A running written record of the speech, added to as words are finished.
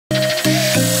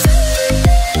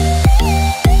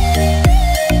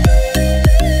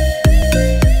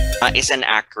is an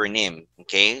acronym.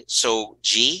 Okay, so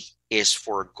G is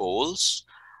for goals,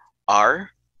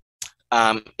 R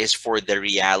is for the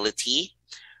reality,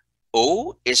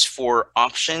 O is for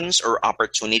options or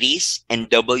opportunities, and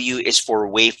W is for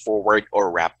way forward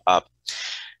or wrap up.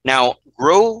 Now,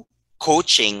 Grow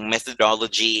coaching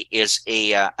methodology is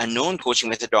a known coaching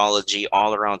methodology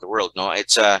all around the world. No,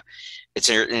 it's an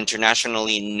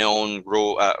internationally known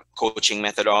coaching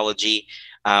methodology.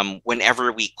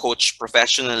 Whenever we coach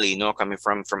professionally, no, coming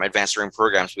from advanced learning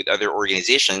programs with other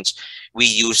organizations, we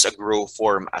use a grow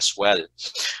form as well.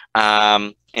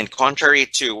 And contrary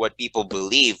to what people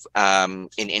believe,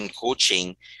 in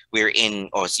coaching, we're in,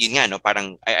 oh, yun nga, no,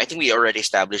 parang, I think we already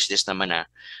established this naman na,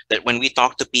 that when we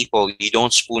talk to people, you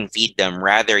don't spoon feed them,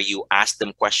 rather you ask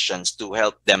them questions to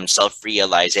help them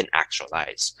self-realize and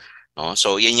actualize. No?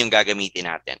 So yun yung gagamitin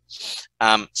natin.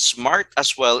 SMART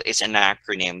as well is an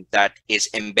acronym that is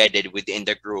embedded within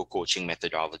the Grow coaching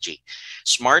methodology.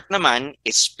 SMART naman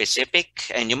is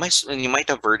specific, and you might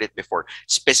have heard it before: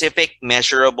 specific,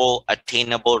 measurable,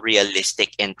 attainable,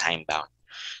 realistic, and time-bound.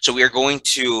 So we are going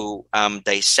to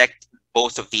dissect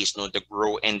both of these, no, the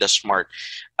Grow and the SMART,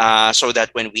 so that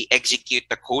when we execute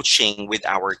the coaching with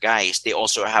our guys, they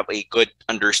also have a good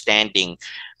understanding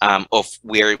of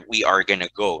where we are gonna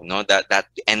go, no, that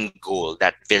end goal,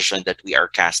 that vision that we are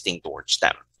casting towards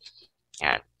them.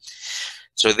 And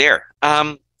so there.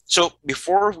 So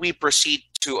before we proceed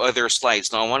to other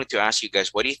slides, now I wanted to ask you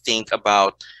guys, what do you think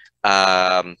about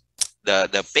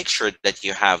the picture that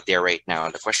you have there right now?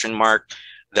 The question mark,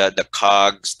 the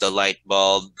cogs, the light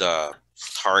bulb, the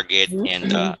target,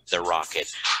 and the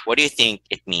rocket. What do you think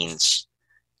it means?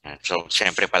 So,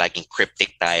 syempre palaging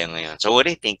cryptic tayo ngayon. So, what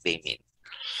do you think they mean?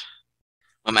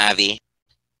 Ma'am Avi?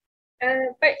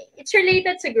 But it's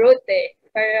related to growth eh.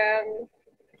 Parang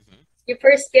you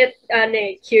first get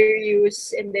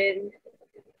curious, and then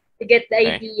you get the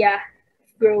idea of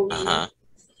growing.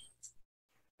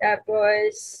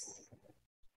 Tapos,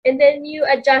 and then you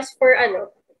adjust for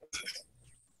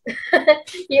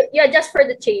you adjust for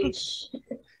the change.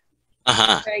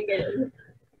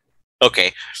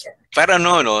 Okay. Pero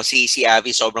no, si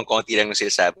Avi sobrang konti lang ng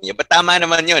sinasabi niya. But tama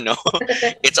naman yun, no?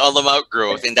 It's all about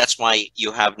growth, and that's why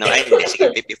you have no.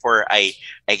 Sige, before I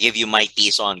give you my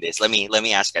piece on this, let me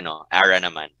ask Ara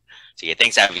naman. Sige,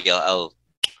 thanks Avi.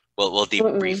 We'll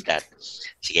debrief that.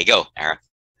 Sige, go, Ara.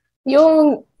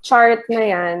 Yung chart na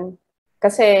yan,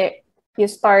 kasi you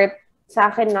start sa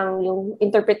akin lang yung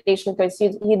interpretation, because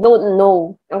you don't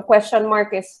know. Ang question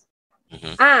mark is,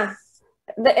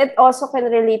 it also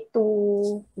can relate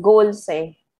to goals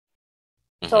eh.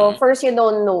 So first you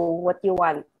don't know what you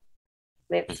want,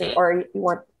 let's say, or you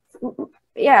want,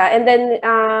 and then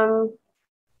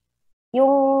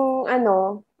yung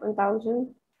ang tawag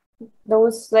dyan?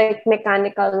 Those like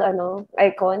mechanical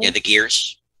icons. Yeah, the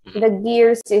gears. The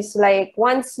gears is like,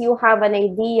 once you have an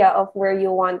idea of where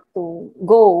you want to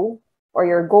go or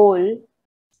your goal,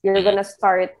 you're gonna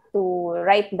start to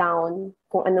write down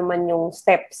kung ano man yung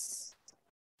steps.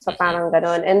 So parang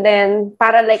ganon. And then,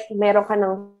 para like meron ka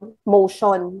ng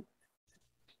motion.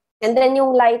 And then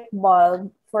yung light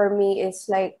bulb, for me, is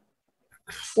like,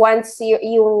 once you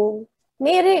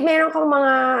meron kang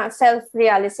mga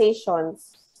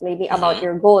self-realizations, maybe about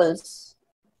your goals.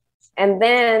 And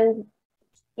then,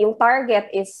 yung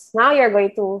target is, now you're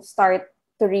going to start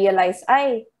to realize,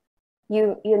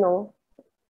 you know,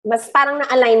 mas parang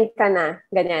na-align ka na,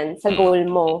 ganyan, sa goal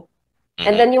mo.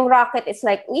 And then yung rocket is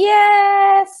like,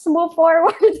 yes, move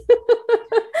forward.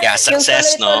 Yeah,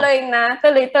 success,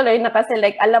 tuloy-tuloy na kasi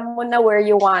like, alam mo na where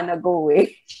you wanna go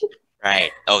eh. Right,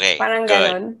 okay. Parang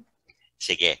good. Ganon.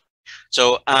 Sige.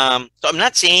 So I'm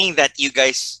not saying that you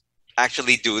guys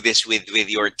actually do this with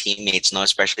your teammates, no,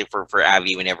 especially for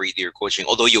Avi whenever you do your coaching,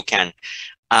 although you can.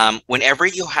 Whenever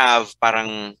you have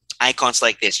parang icons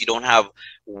like this, you don't have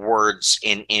words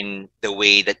in the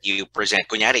way that you present.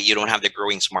 Kunyari, you don't have the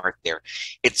growing smart there.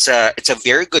 It's a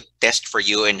very good test for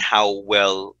you in how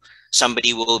well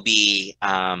somebody will be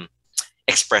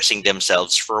expressing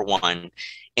themselves, for one,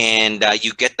 and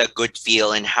you get a good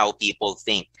feel in how people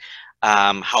think,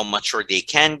 how mature they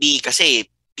can be. Kasi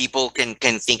people can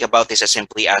think about this as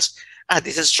simply as,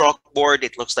 this is chalkboard,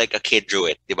 it looks like a kid drew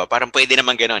it, diba? Parang pwede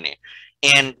naman ganon eh.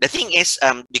 And the thing is,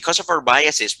 because of our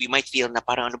biases, we might feel na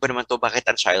parang ano ba naman to, bakit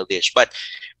ang childish? But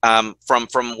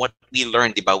from what we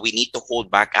learned, diba, we need to hold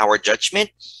back our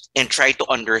judgment and try to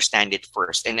understand it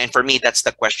first. And for me, that's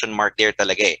the question mark there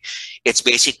talaga eh. It's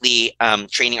basically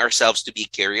training ourselves to be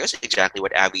curious, exactly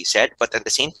what Abby said. But at the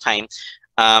same time,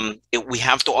 we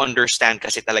have to understand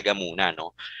kasi talaga muna,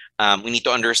 no? We need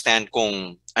to understand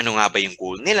kung ano nga ba yung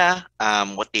goal nila,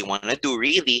 what they want to do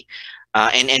really.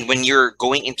 And when you're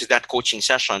going into that coaching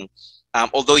session,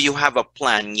 although you have a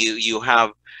plan, you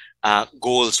have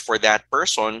goals for that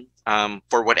person,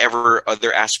 for whatever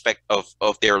other aspect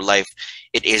of their life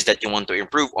it is that you want to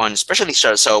improve on, especially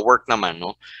sa work naman,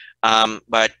 no?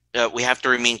 But we have to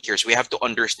remain curious. We have to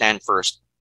understand first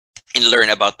and learn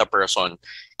about the person.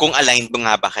 Kung aligned ba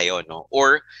nga ba kayo, no?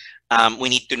 Or we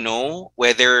need to know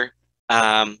whether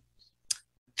um,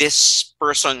 this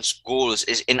person's goals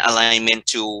is in alignment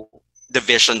to the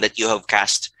vision that you have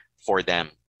cast for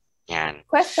them. Yan.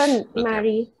 Question, Okay.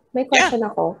 Mari. May Yeah. question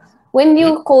ako. When Mhm.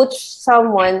 you coach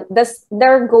someone, does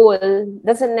their goal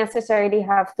doesn't necessarily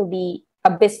have to be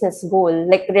a business goal,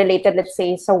 like related, let's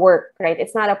say, sa work, right?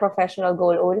 It's not a professional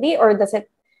goal only, or does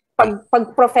it,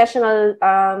 pag professional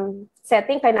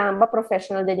setting, kailangan ba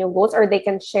professional din yung goals, or they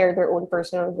can share their own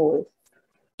personal goals?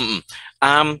 Mm-mm.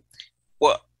 Um,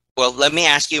 well, well, let me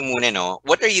ask you muna, no?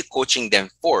 What are you coaching them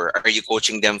for? Are you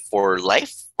coaching them for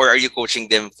life, or are you coaching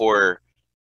them for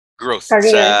growth sa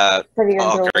Career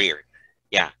growth. career?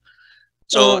 Yeah.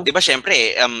 So, di ba,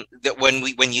 syempre,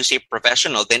 when you say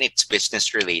professional, then it's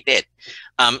business related.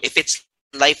 If it's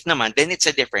life naman, then it's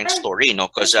a different story,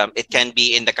 no? Because it can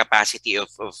be in the capacity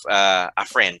of a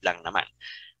friend lang naman.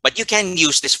 But you can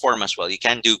use this form as well. You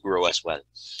can do grow as well.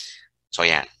 So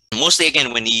yeah, mostly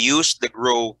again, when you use the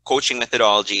grow coaching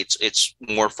methodology, it's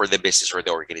more for the business or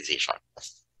the organization.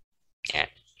 Yeah.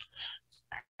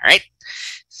 All right.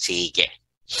 Sige.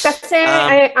 Kasi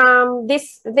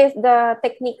the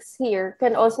techniques here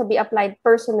can also be applied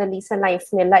personally sa life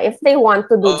nila if they want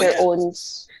to do their own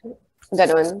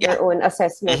their own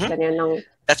assessment ganyan ng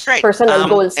that's right. Personal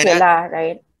goals nila,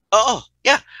 right? Oh,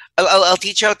 yeah. I'll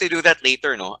teach you how to do that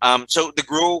later, no? So the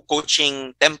grow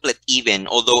coaching template, even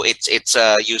although it's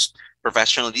used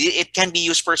professionally, it can be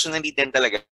used personally din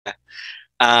talaga.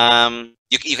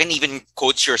 You can even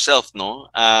coach yourself,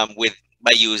 no? With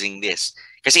by using this,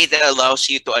 because it allows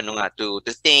you to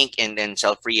to think and then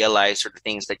self-realize or the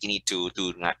things that you need to do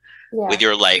with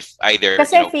your life, either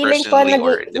kasi feeling ko personally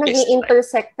or in the business life.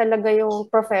 Nag-intersect talaga yung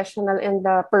professional and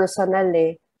the personal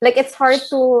eh. Like it's hard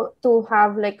to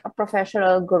have like a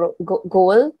professional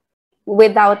goal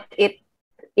without it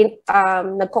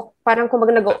parang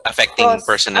kumbaga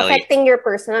affecting your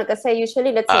personal, kasi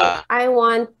usually let's say I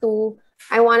want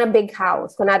a big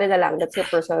house, kunwari na lang, that's your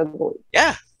personal goal.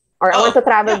 Yeah. Or I want to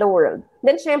travel the world.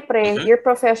 Then syempre, your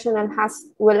professional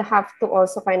will have to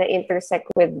also kind of intersect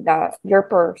with your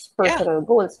personal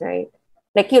goals, right?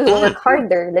 Like you'll work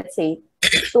harder, let's say,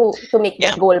 to make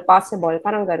that goal possible.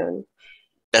 Parang ganun.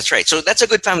 That's right. So that's a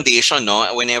good foundation, no?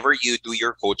 Whenever you do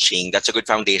your coaching, that's a good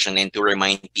foundation, and to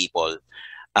remind people,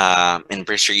 and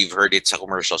for sure you've heard it sa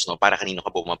commercials, no? Para kanino ka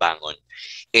bumabangon.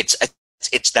 It's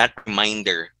that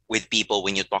reminder with people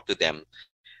when you talk to them.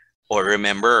 Or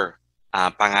remember,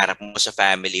 pangarap mo sa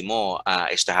family mo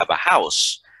is to have a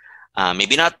house.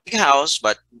 Maybe not big house,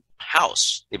 but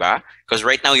house, diba? Because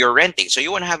right now you're renting, so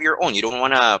you want to have your own. You don't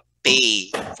want to pay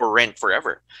for rent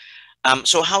forever.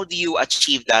 So how do you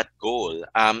achieve that goal?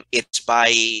 It's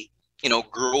by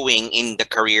growing in the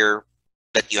career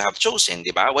that you have chosen,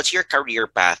 diba? What's your career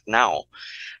path now?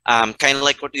 Kind of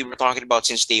like what we were talking about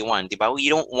since day one, diba?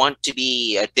 You don't want to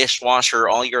be a dishwasher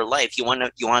all your life. You want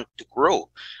to grow.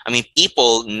 I mean,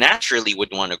 people naturally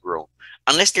would want to grow.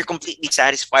 Unless they're completely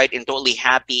satisfied and totally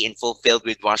happy and fulfilled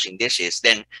with washing dishes,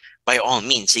 then by all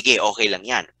means, sige, okay lang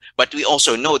yan. But we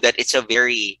also know that it's a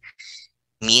very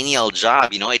menial job.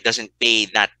 It doesn't pay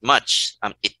that much.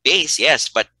 It pays, yes,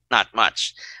 but not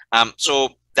much. So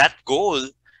that goal,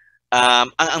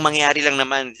 ang mangyayari lang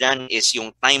naman dyan is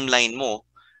yung timeline mo,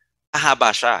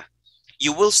 haba siya.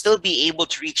 You will still be able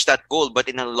to reach that goal, but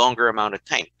in a longer amount of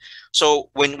time. So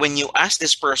when you ask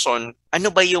this person, ano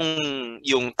ba yung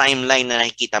timeline na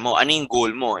nakikita mo? Ano yung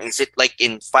goal mo? Is it like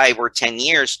in 5 or 10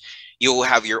 years, you will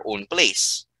have your own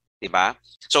place? Diba?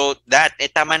 So that,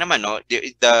 tama naman, no?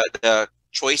 The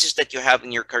choices that you have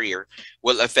in your career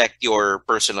will affect your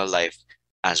personal life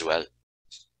as well.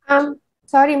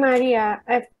 Sorry, Maria.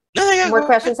 I have more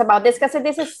questions about this, because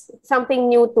this is something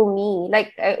new to me.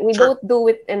 Like we don't do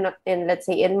it in let's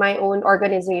say in my own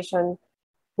organization.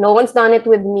 No one's done it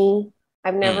with me.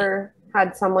 I've never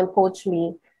had someone coach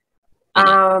me.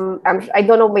 I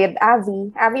don't know with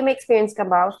Avi. Avi, may experience ka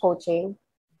ba of coaching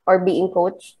or being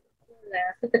coached?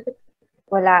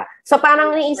 Wala. So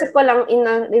parang naisip ko lang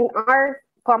in our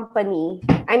company,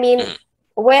 I mean,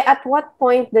 at what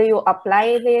point do you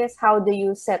apply this? How do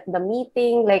you set the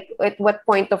meeting? Like at what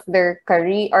point of their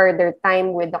career or their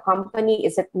time with the company?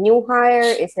 Is it new hire?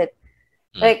 Is it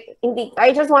like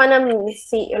I just want to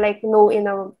see, like, know in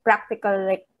a practical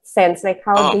like sense, like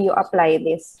how do you apply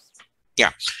this?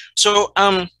 Yeah. So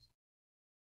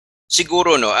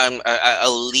siguro no,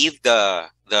 I'll leave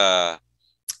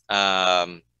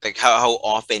like how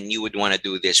often you would want to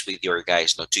do this with your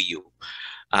guys, no, to you.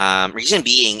 Reason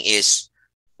being is,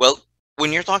 well,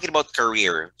 when you're talking about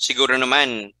career, siguro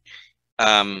naman,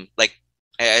 like,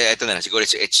 I don't know, siguro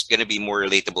it's gonna be more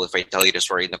relatable if I tell you the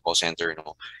story in the call center,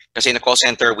 no? Because in the call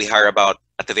center, we hire about,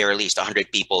 at the very least,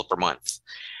 100 people per month.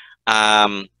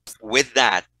 With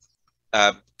that,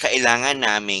 kailangan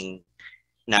naming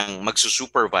ng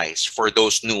magsusupervise for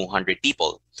those new 100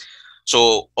 people.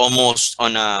 So almost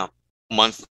on a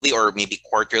monthly or maybe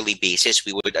quarterly basis,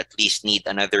 we would at least need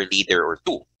another leader or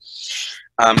two.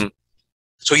 Um,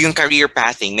 so yung career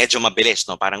pathing, medyo mabilis,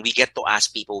 no? Parang we get to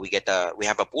ask people, we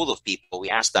have a pool of people, we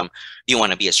ask them, do you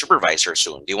want to be a supervisor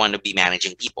soon? Do you want to be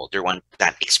managing people? Do you want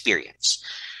that experience?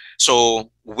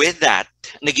 So with that,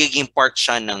 nagiging part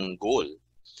siya ng goal.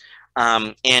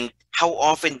 And how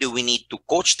often do we need to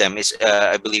coach them is,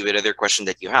 I believe, another question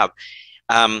that you have.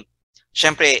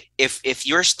 Syempre, if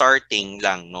you're starting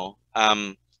lang, no,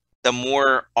 the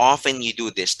more often you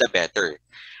do this, the better.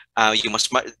 You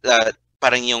must,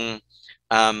 parang yung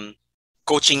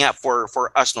coaching up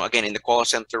for us, no, again, in the call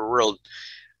center world,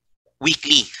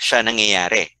 weekly siya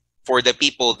nangyayari for the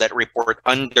people that report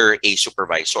under a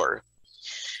supervisor.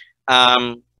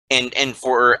 And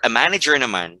for a manager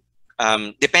naman,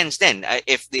 depends then.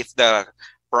 If the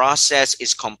process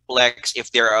is complex,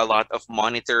 if there are a lot of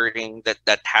monitoring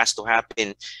that has to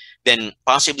happen, then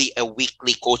possibly a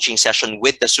weekly coaching session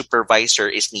with the supervisor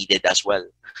is needed as well.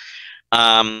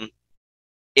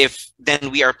 If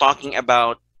then we are talking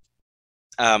about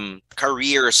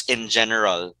careers in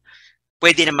general,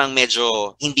 pwede namang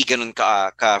medyo hindi ganun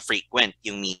ka-frequent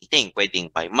yung meeting.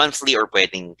 Pwedeng bi-monthly or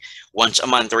pwedeng once a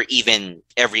month or even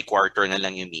every quarter na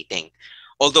lang yung meeting.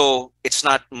 Although it's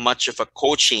not much of a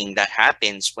coaching that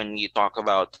happens when you talk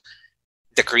about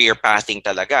the career pathing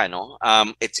talaga, no?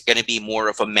 It's gonna be more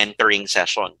of a mentoring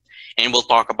session. And we'll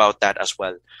talk about that as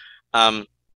well.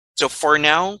 So for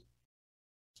now,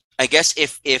 I guess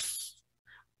if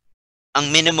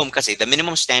ang minimum kasi, the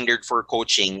minimum standard for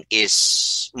coaching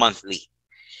is monthly.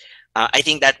 I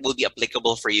think that will be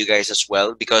applicable for you guys as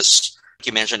well because like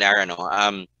you mentioned, Aaron, no?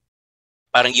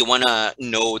 Parang you wanna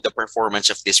know the performance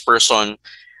of this person,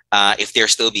 if they're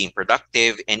still being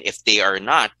productive, and if they are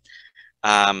not,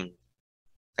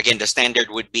 again, the standard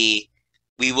would be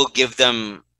we will give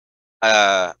them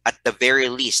at the very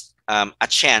least a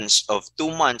chance of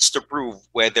 2 months to prove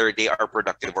whether they are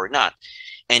productive or not.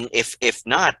 And if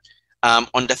not,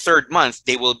 on the third month,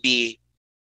 they will be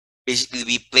basically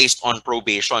be placed on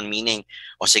probation, meaning,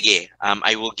 o sige,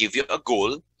 I will give you a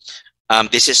goal.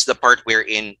 This is the part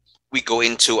wherein we go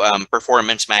into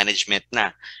performance management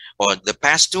na. O, the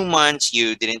past 2 months,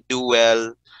 you didn't do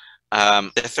well.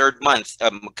 The third month,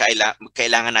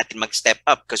 kailangan natin mag-step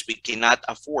up because we cannot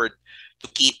afford to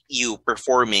keep you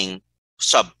performing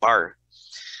subpar.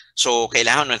 So,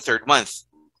 kailangan on the third month,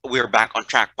 we're back on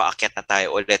track, paakyat na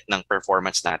tayo ulit ng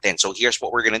performance natin. So here's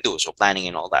what we're gonna do. So planning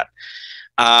and all that.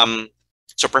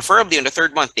 So preferably on the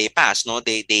third month, they pass, no?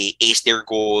 They ace their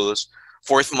goals.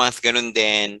 Fourth month, ganun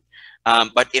din.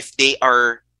 But if they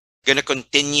are gonna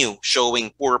continue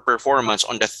showing poor performance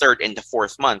on the third and the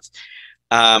fourth month,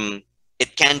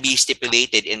 it can be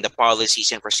stipulated in the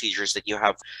policies and procedures that you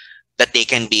have that they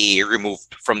can be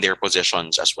removed from their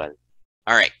positions as well.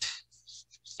 All right.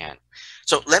 Yeah.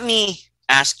 So let me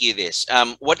ask you this.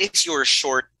 What is your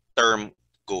short-term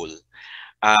goal?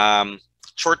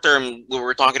 Short-term, we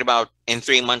were talking about in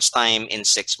 3 months' time, in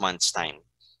 6 months' time.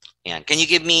 Yeah. Can you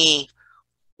give me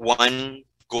one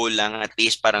goal lang, at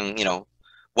least parang, you know,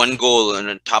 one goal on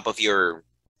the top of your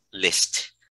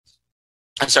list?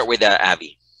 I'll start with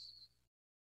Abby.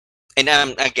 And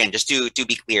again, just to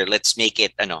be clear, let's make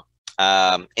it in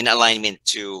alignment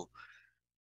to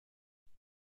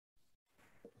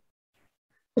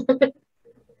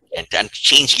and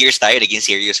change gears tayo, naging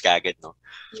serious kagad, no?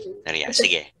 Pero yeah,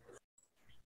 sige.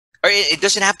 Or it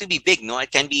doesn't have to be big, no?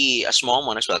 It can be a small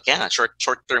one as well. Yeah,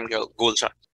 short-term goal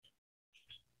siya.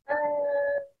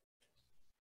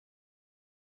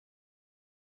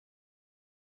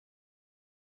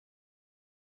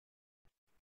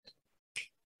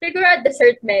 Siguro a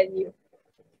dessert menu.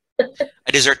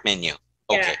 A dessert menu.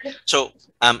 Okay. Yeah. So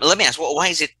let me ask, why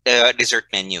is it a dessert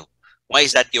menu? Why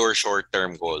is that your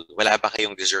short-term goal? Wala ba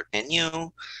kayong dessert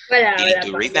menu? Wala, you need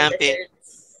to revamp it?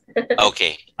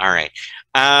 Okay. All right.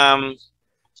 No,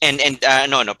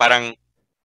 parang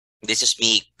this is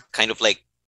me kind of like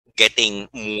getting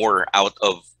more out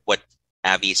of what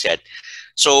Abby said.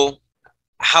 So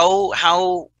how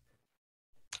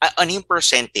ano yung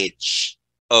percentage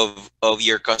of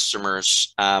your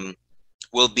customers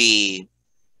will be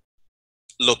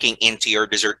looking into your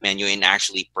dessert menu and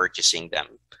actually purchasing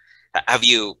them? Have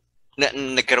you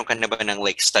nagkaroon ka na ba ng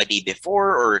like study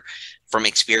before or from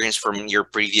experience from your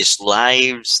previous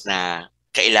lives na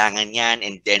kailangan yan,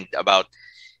 and then about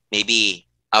maybe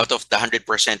out of the 100%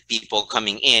 people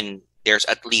coming in, there's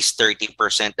at least 30%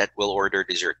 that will order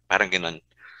dessert. Parang ganun.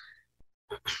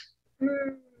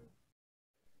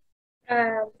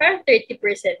 Parang 30%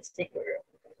 siguro.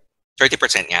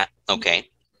 30% nga? Okay.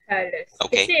 Halos.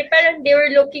 Okay. Kasi parang they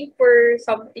were looking for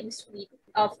something sweet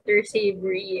after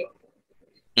savory.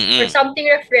 Or something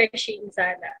refreshing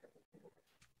sana.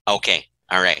 Okay.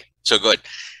 All right. So good.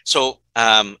 So,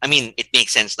 I mean, it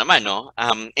makes sense naman, no?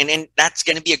 And that's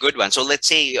gonna be a good one. So let's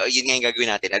say, yun nga yung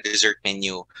gagawin natin, a dessert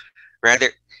menu.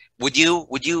 Rather, would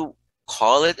you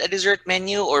call it a dessert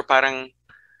menu or parang,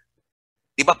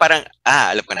 di ba parang,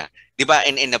 alam ko na. Di ba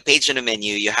in a page on the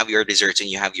menu, you have your desserts and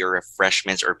you have your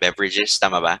refreshments or beverages,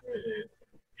 tama ba?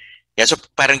 Yeah, so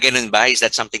parang ganun ba? Is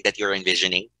that something that you're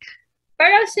envisioning?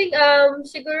 Parang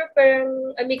siguro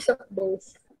parang a mix of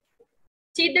both.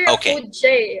 It's either a food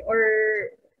siya or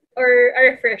a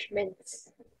refreshments.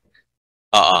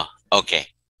 Okay.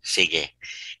 Sige.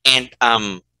 And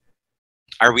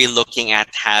are we looking at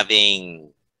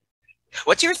having,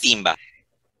 what's your theme ba?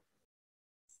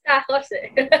 Tacos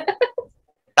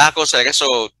Tacos,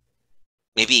 so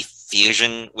maybe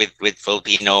fusion with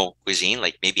Filipino cuisine,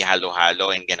 like maybe halo-halo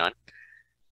and ganon?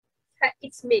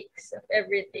 It's mix of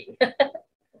everything.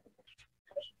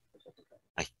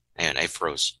 Ayun, I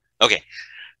froze. Okay.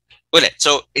 Ulit.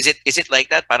 So is it like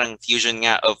that? Parang fusion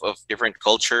nga of different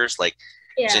cultures, like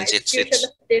since it's fusion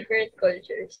of different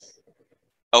cultures.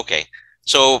 Okay.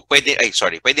 So pwede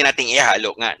nating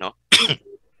ihalo nga, no?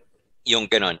 Yung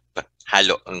ganon.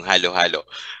 Halo-halo.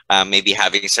 Maybe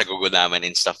having sagugulaman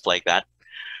and stuff like that.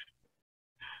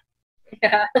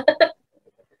 Yeah.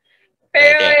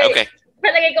 Pero okay.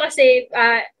 palagay ko kasi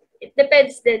it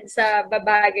depends din sa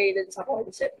babagay dun sa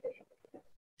concept.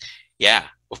 Yeah,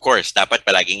 of course. Dapat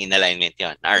palaging in alignment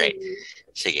yon. All right.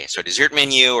 Sige. So dessert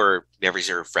menu or beverage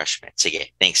or refreshment.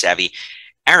 Sige. Thanks, Abby.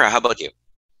 Ara, how about you?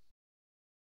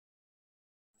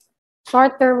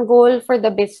 Short-term goal for the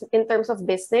in terms of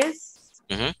business?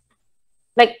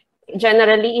 Like,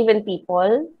 generally, even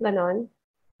people, ganon?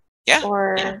 Yeah.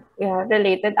 Or,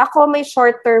 related. Ako, may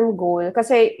short-term goal.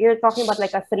 Kasi you're talking about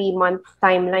like a 3-month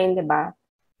timeline, di ba?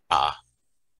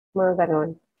 Mga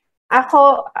ganon.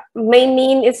 Ako, my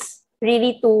main is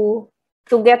really to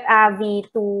get Abby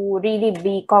to really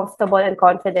be comfortable and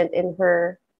confident in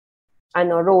her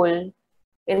role,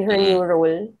 in her new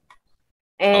role.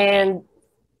 And,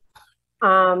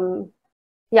 yun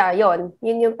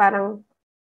yung parang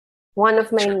one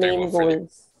of my main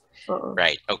goals.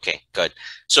 Right. Okay, good.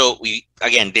 So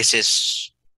again, this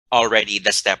is already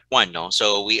the step 1, no?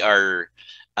 So we are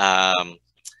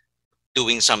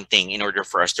doing something in order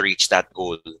for us to reach that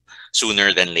goal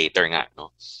sooner than later nga,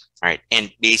 no? All right.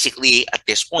 And basically at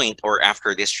this point or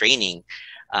after this training,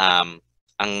 ang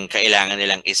kailangan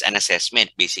nilang is an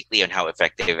assessment basically on how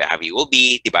effective Abby will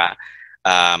be, diba?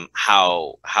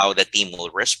 How the team will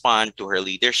respond to her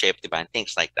leadership, diba? And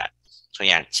things like that. So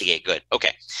yeah, sige, good.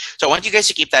 Okay. So I want you guys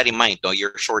to keep that in mind, no?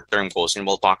 Your short-term goals, and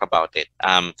we'll talk about it.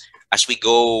 As we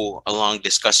go along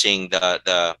discussing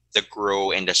the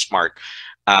grow and the smart,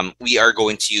 we are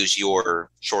going to use your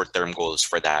short-term goals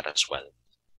for that as well.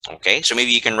 Okay, so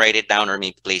maybe you can write it down or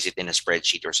maybe place it in a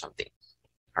spreadsheet or something.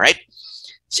 All right,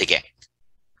 sige.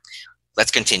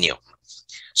 Let's continue.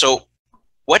 So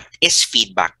what is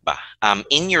feedback ba?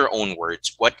 In your own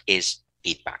words, what is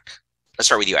feedback? Let's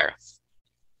start with you, Ara.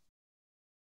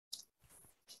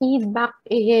 Feedback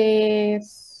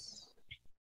is,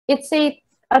 it's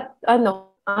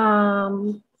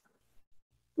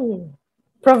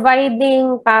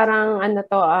providing parang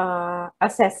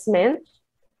assessment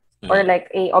or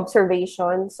like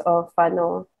observations of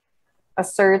a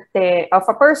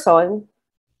person,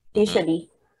 usually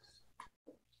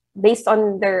based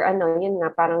on their yun nga,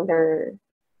 parang their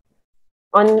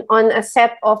on a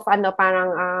set of parang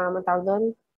tawag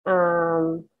doon,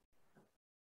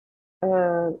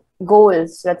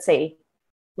 goals, let's say.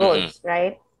 Goals,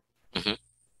 right? Okay.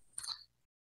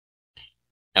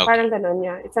 Parang ganun,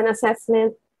 yeah. It's an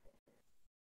assessment,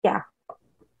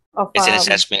 of it's an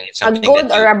assessment. It's a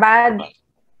good or a bad,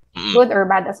 good or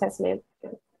bad assessment.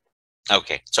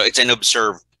 Okay, so it's an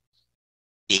observed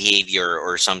behavior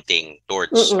or something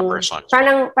towards a person.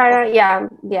 Parang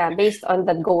based on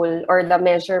the goal or the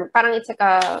measure. Parang it's like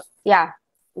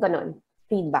ganun,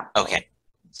 feedback. Okay,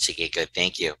 sige, good,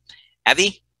 thank you.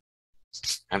 Abby,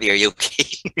 are you okay?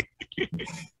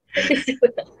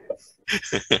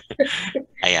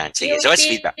 Ayan, sige. So what's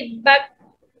feedback? Feedback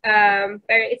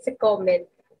parang it's a comment.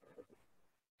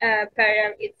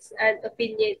 Parang it's an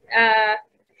opinion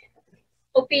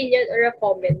or a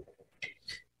comment.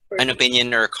 An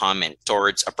opinion or a comment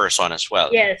towards a person as well.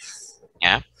 Yes.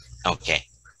 Yeah. Okay.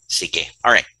 Sige.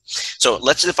 All right. So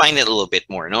let's define it a little bit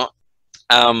more. No.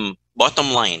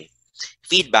 Bottom line,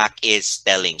 feedback is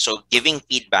telling. So giving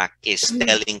feedback is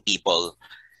telling people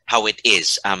how it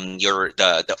is.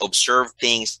 The observed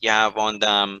things you have on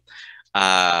them.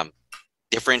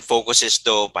 Different focuses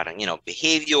to parang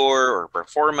behavior or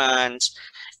performance.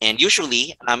 And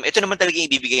usually, ito naman talaga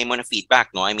ibibigay mo na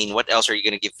feedback, no? I mean, what else are you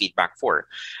going to give feedback for?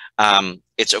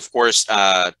 It's of course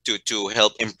to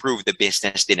help improve the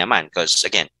business din naman, because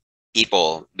again,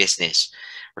 people, business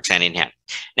works hand in hand.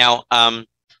 Now,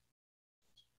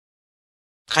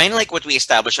 kind of like what we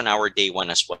established on our day one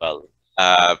as well,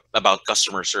 about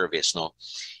customer service, no?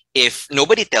 If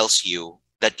nobody tells you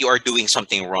that you are doing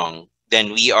something wrong,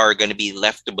 then we are going to be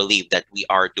left to believe that we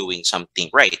are doing something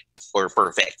right or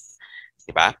perfect.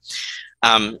 Diba?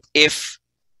 If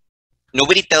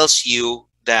nobody tells you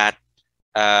that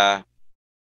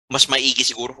mas maigi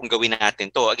siguro kung gawin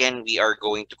natin to, again, we are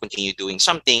going to continue doing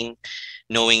something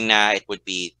knowing na it would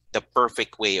be the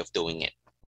perfect way of doing it.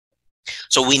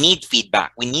 So we need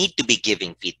feedback. We need to be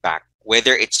giving feedback,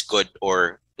 whether it's good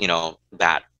or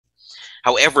bad.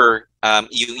 However,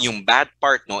 yung bad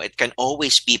part, no, it can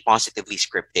always be positively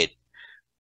scripted.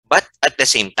 But at the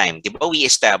same time, di ba, we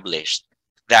established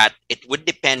that it would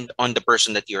depend on the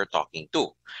person that you're talking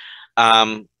to.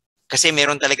 Kasi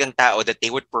meron talagang tao that they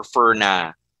would prefer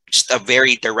na just a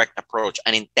very direct approach,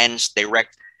 an intense,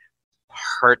 direct,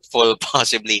 hurtful,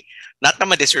 possibly, not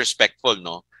naman disrespectful,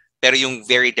 no? Pero yung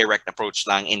very direct approach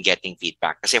lang in getting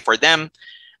feedback. Kasi for them,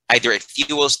 either it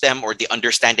fuels them or they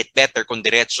understand it better kung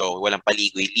diretso, walang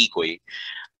paligoy-ligoy.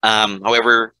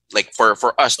 However, like for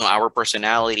us, no, our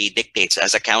personality dictates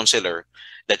as a counselor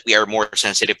that we are more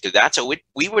sensitive to that. So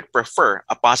we would prefer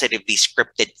a positively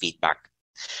scripted feedback.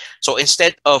 So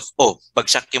instead of,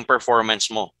 bagsak yung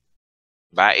performance mo,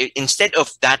 ba? Instead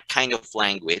of that kind of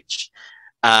language,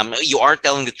 you are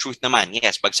telling the truth naman.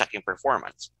 Yes, bagsak yung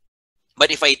performance.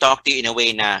 But if I talk to you in a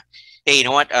way na, hey, you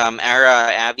know what,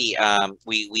 Ara, Abby,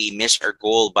 we missed our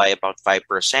goal by about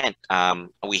 5%.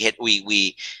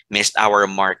 We missed our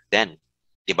mark then.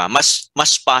 Diba?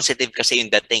 Mas positive kasi yung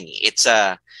dating.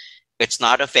 It's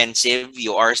not offensive.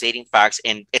 You are stating facts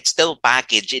and it's still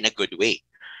packaged in a good way.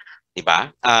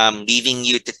 Diba? Leaving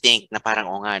you to think na parang,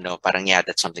 no, parang yeah,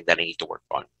 that's something that I need to work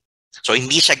on. So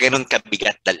hindi siya ganun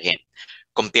kabigat dalhin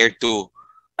compared to,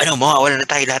 mawawala na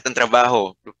tayo lahat ng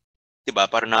trabaho. Diba?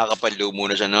 Parang nakakapalo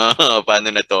muna siya, no,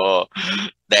 paano na to?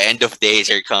 The end of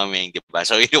days are coming, diba?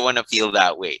 So you don't want to feel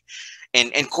that way.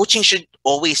 And coaching should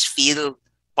always feel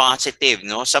positive,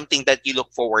 no? Something that you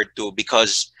look forward to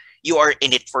because you are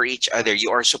in it for each other.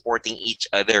 You are supporting each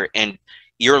other and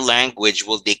your language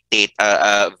will dictate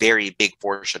a very big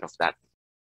portion of that.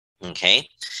 Okay?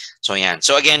 So yeah.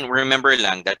 So again, remember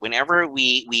lang that whenever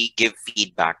we give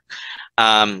feedback,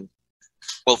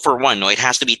 well, for one, no, it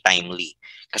has to be timely.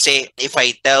 Kasi if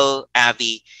I tell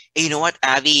Avi, hey, you know what,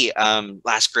 Avi,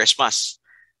 last Christmas,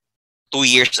 2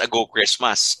 years ago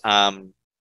Christmas,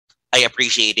 I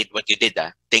appreciated what you did.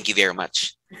 Thank you very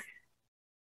much.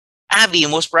 Avi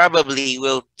most probably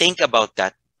will think about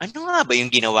that. Ano nga ba yung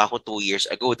ginawa ko 2 years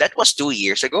ago? That was 2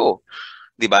 years ago.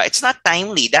 Diba? It's not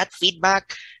timely. That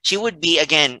feedback, she would be,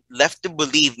 again, left to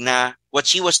believe na what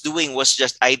she was doing was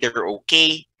just either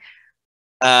okay,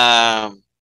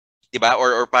 diba?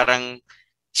 Or parang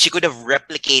she could have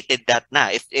replicated that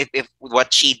na if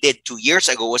what she did 2 years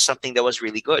ago was something that was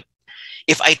really good.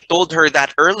 If I told her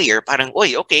that earlier, parang,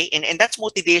 oy, okay, and that's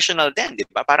motivational then,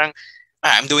 diba? Parang,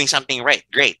 I'm doing something right.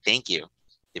 Great, thank you.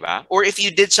 Diba? Or if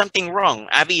you did something wrong,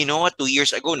 Abby, you know what, 2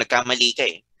 years ago, nagkamali ka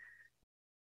eh.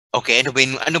 Okay, ano ba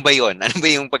yun? Ano ba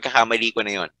yung pagkakamali ko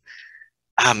na yun?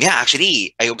 Yeah,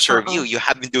 actually, I observe you. You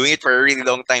have been doing it for a really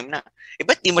long time na. Eh,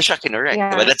 ba't di mo siya kinorek?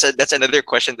 Yeah. Diba? That's another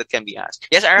question that can be asked.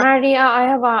 Yes, Ara? Maria, I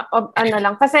have ano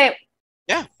lang. Kasi,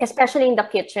 yeah, especially in the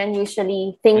kitchen,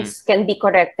 usually things can be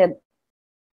corrected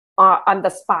on the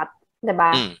spot.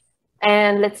 Diba?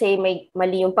 And let's say may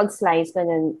mali yung pag-slice,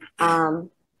 ganun,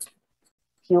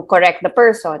 you correct the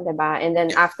person, diba? And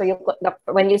then after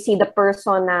when you see the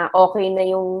person na okay na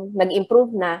yung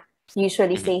nag-improve na, you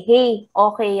usually say, hey,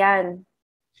 okay yan.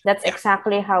 That's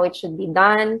exactly how it should be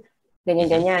done.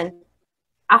 Ganyan.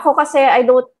 Ako kasi,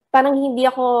 parang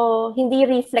hindi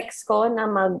reflex ko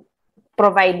na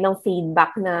mag-provide ng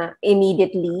feedback na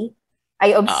immediately.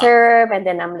 I observe and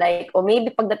then I'm like,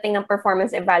 maybe pagdating ng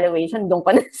performance evaluation, doon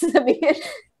ko na sabihin.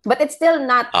 But it's still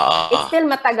not, it's still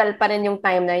matagal pa rin yung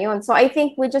time na yun. So I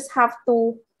think we just have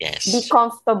to be Yes.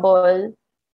 comfortable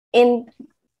in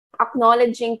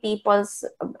acknowledging people's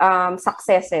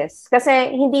successes.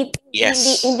 Kasi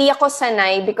Yes. hindi ako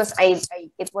sanay because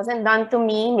it wasn't done to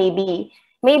me.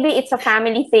 Maybe it's a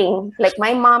family thing. Like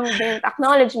my mom didn't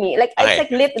acknowledge me. Like it's Okay.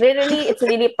 like literally it's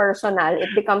really personal. It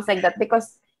becomes like that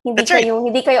because That's right.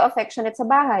 hindi kayo affectionate sa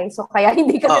bahay. So kaya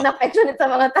hindi ka Oh, din affectionate sa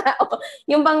mga tao.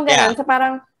 Yung bang yeah. ganun. So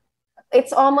parang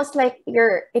it's almost like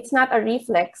it's not a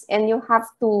reflex and you have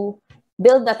to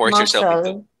build that Force yourself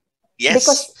into. muscle Yes.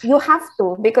 because you have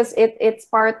to because it's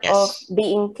part of Yes.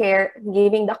 being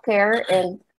giving the care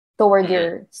and toward Mm-mm. your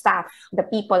staff, the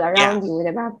people Yeah. around you,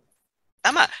 diba?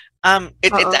 Tama. Oo.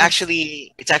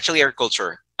 It's actually our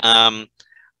culture.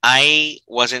 I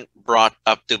wasn't brought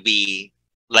up to be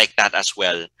like that as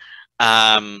well.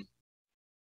 Um,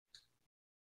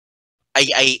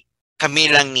 I kami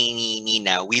lang ni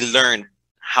Nina, we learned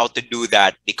how to do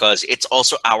that because it's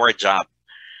also our job.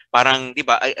 Parang, di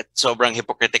ba, sobrang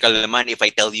hypocritical naman if I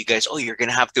tell you guys, oh, you're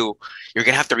gonna have to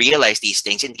realize these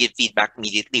things and give feedback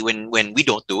immediately when we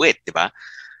don't do it, di ba?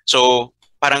 So,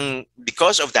 parang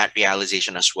because of that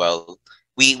realization as well,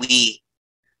 we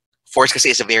force kasi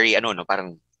is a very ano no,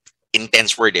 parang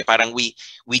intense word eh. Parang we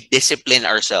discipline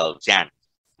ourselves. Yan.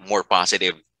 More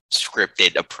positive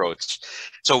scripted approach.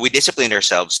 So we discipline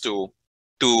ourselves to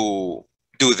do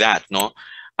that, no?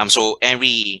 So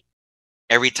every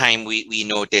time we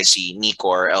notice si Nico,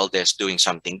 our eldest, doing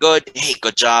something good, hey,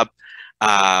 good job.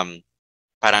 Um,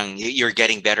 parang you're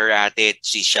getting better at it.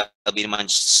 Si Shelby naman,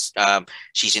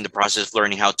 she's in the process of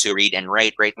learning how to read and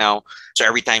write right now. So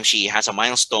every time she has a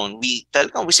milestone, we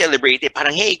celebrate it.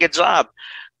 Parang, hey, good job.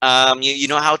 You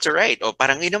know how to write. O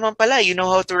parang yun naman pala, you know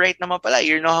how to write naman pala.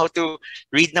 You know how to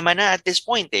read naman na at this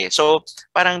point eh. So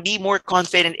parang be more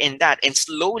confident in that. And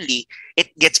slowly,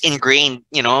 it gets ingrained,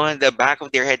 in the back of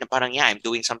their head na parang, yeah, I'm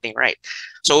doing something right.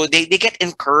 So they get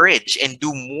encouraged and do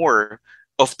more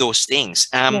of those things.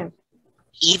 Yeah.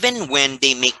 Even when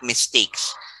they make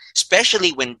mistakes,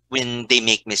 especially when they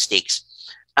make mistakes,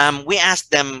 we ask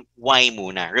them why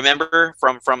muna. Remember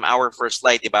from our first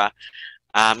slide, diba?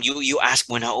 You ask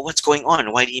muna, oh, what's going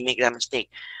on? Why did you make that mistake?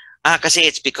 Kasi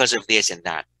it's because of this and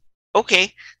that.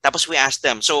 Okay. Tapos we ask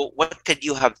them, so what could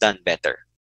you have done better?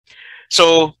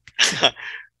 So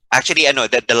actually,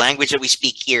 the language that we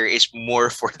speak here is more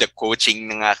for the coaching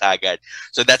na nga kagad.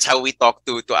 So that's how we talk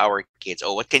to our kids.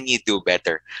 Oh, what can you do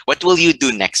better? What will you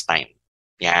do next time?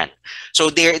 Yan. So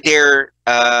they're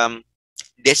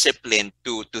disciplined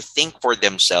to think for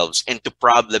themselves and to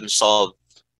problem solve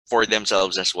for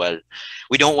themselves as well.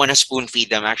 We don't want to spoon feed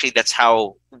them. Actually, that's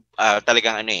how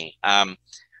talagang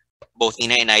both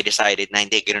Nina and I decided na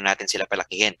hindi, ganoon natin sila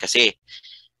palakihin. Kasi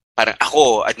parang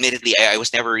ako, admittedly, I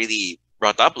was never really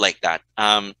brought up like that.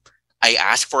 I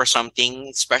ask for something,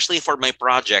 especially for my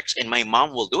projects, and my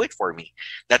mom will do it for me.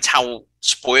 That's how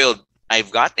spoiled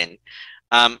I've gotten.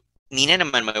 Nina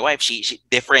naman, my wife, she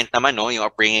different naman, no, yung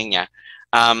upbringing niya.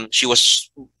 She was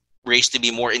raised to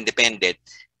be more independent.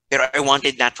 Pero I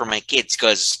wanted that for my kids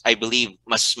because I believe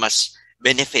mas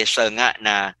beneficial nga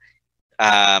na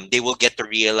they will get to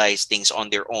realize things on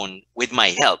their own with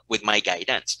my help, with my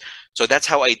guidance. So that's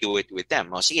how I do it with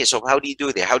them. Oh, sige, so how do you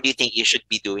do that? How do you think you should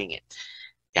be doing it?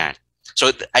 Yeah.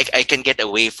 So I can get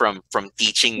away from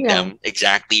teaching them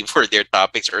exactly for their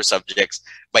topics or subjects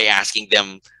by asking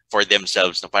them for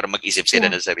themselves, no, para mag-isip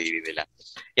sila ng sarili nila.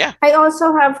 Yeah. I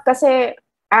also have kasi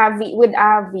Avi,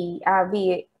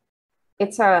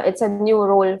 it's a new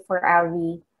role for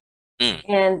Avi.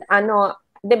 And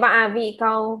 'di ba Avi,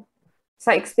 ikaw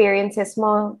sa experiences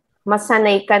mo,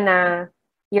 masanay ka na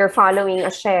you're following a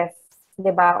chef,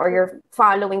 'di ba? Or you're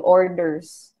following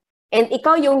orders. And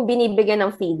ikaw yung binibigyan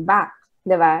ng feedback,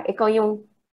 'di ba? Ikaw yung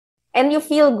and you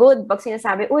feel good pag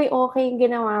sinasabi, uy, okay yung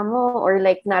ginawa mo or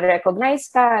like na-recognize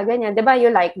ka, ganyan. 'Di ba?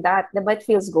 You like that. 'Di ba? It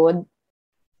feels good.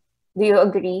 Do you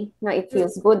agree na it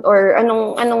feels good? Or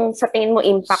anong sa tingin mo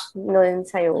impact nun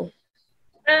sa'yo?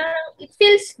 It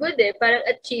feels good eh. Parang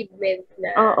achievement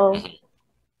na. Oo.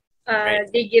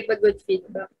 They give a good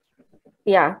feedback.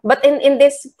 Yeah. But in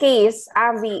this case,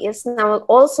 Avi is now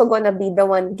also gonna be the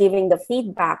one giving the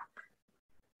feedback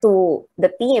to the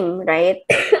team, right?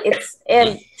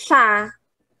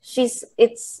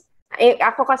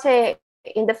 Ako kasi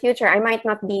in the future, I might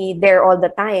not be there all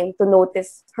the time to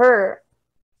notice her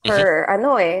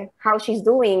how she's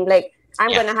doing. Like,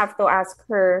 I'm gonna have to ask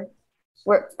her,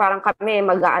 parang kami,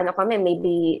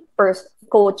 maybe first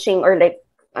coaching or like,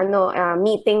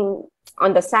 meeting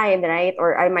on the side, right?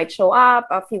 Or I might show up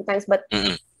a few times, but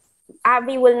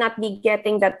Abby will not be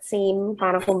getting that same,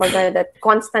 parang kumbaga, that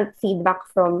constant feedback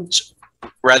from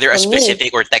rather a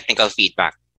specific me. or technical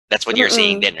feedback. That's what you're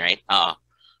saying then, right?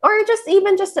 Or just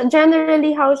even just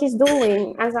generally how she's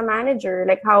doing as a manager,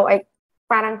 like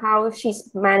parang how she's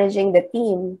managing the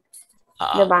team,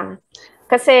 diba?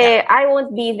 Kasi Yeah. I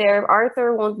won't be there,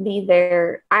 Arthur won't be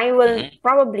there. I will Mm-hmm.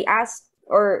 probably ask,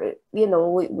 or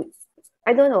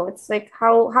I don't know. It's like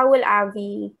how will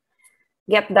Avi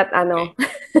get that Okay. ano?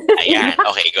 Ayan.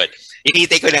 Okay, good.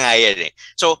 Hinihintay ko na nga yan eh.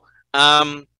 So,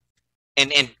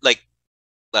 and like,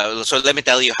 so let me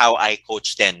tell you how I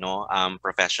coach then, no,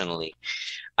 professionally.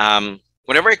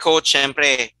 Whenever I coach,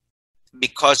 syempre,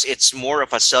 because it's more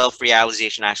of a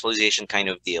self-realization, actualization kind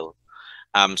of deal.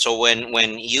 So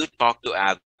when you talk to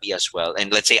Abby as well,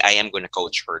 and let's say I am going to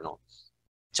coach her, no.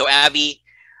 So Abby,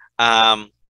 um,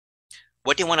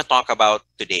 what do you want to talk about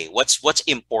today? What's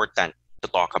important to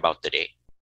talk about today?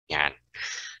 Yan.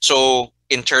 So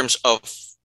in terms of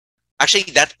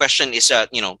actually that question is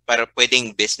para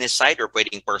pwedeng business side or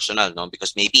pwedeng personal, no?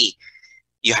 Because maybe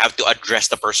you have to address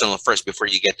the personal first before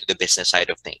you get to the business side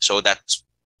of things. So that's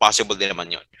possible din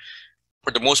naman yun.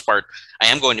 For the most part, I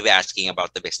am going to be asking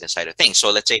about the business side of things.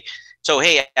 So let's say, so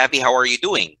hey, Abby, how are you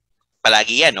doing?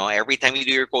 Palagi yan, no? Every time you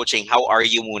do your coaching, how are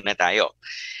you muna tayo?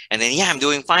 And then, yeah, I'm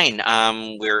doing fine.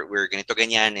 We're ganito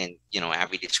ganyan, and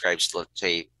Abby describes, let's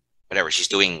say, whatever she's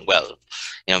doing well.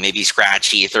 Maybe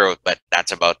scratchy throat, but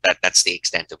that's about that. That's the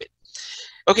extent of it.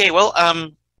 Okay, well,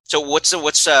 so what's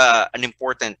an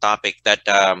important topic that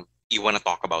you want to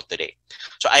talk about today?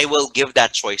 So I will give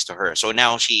that choice to her. So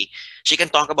now she can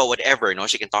talk about whatever.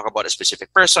 She can talk about a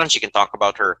specific person. She can talk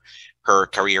about her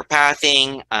career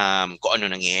pathing, kung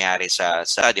ano nangyayari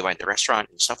sa di ba, in the restaurant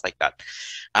and stuff like that.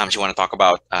 She want to talk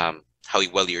about how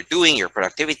well you're doing, your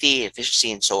productivity,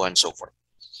 efficiency, and so on and so forth.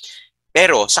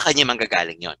 Pero sa kanya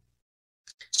manggagaling yon.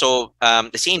 So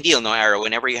the same deal, no, Ara.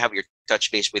 Whenever you have your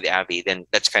touch base with Avi, then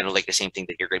that's kind of like the same thing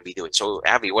that you're going to be doing. So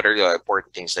Avi, what are the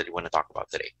important things that you want to talk about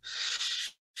today?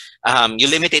 You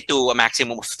limit it to a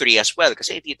maximum of 3 as well. Because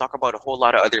if you talk about a whole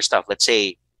lot of other stuff, let's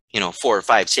say 4,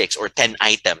 5, 6, or 10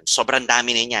 items, sobrang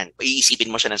dami na yan. Iisipin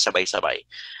mo siya ng sabay-sabay.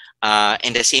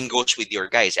 And the same goes with your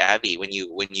guys, Avi. When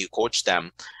you coach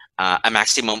them, a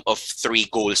maximum of 3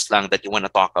 goals lang that you want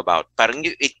to talk about. Parang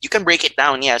you can break it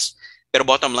down, yes. But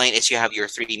bottom line is you have your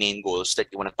 3 main goals that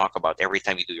you want to talk about every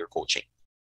time you do your coaching.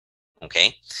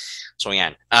 Okay? So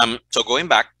yan. So going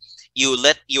back, you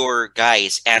let your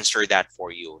guys answer that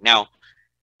for you. Now,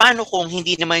 paano kung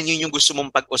hindi naman yun yung gusto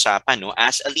mong pag-usapan, no?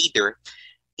 As a leader,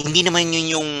 hindi naman yun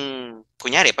yung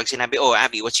kunyari pag sinabi, oh,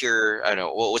 Abby, what's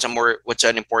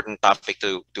an important topic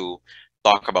to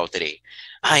talk about today?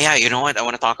 Yeah, you know what? I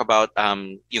want to talk about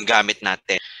yung gamit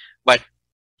natin. But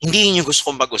hindi yun yung gusto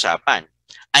kong pag-usapan.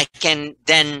 I can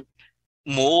then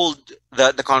mold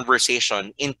the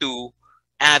conversation into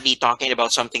Abby talking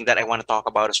about something that I want to talk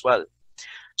about as well.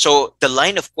 So the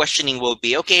line of questioning will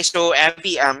be, okay, so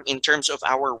Abby, in terms of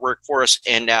our workforce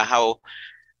and how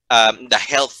the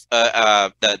health,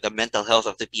 the mental health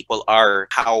of the people are,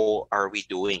 how are we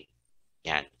doing?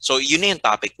 Yan. So yun na yung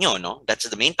topic nyo, no? That's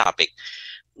the main topic.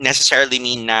 Necessarily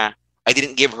mean na I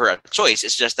didn't give her a choice.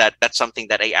 It's just that that's something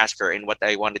that I asked her and what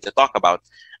I wanted to talk about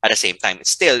at the same time.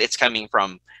 It's coming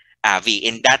from Avi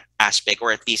in that aspect,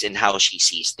 or at least in how she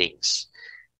sees things.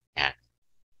 Yan.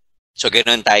 So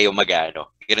ganun tayo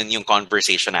ganun yung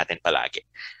conversation natin palagi.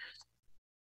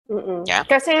 Yeah.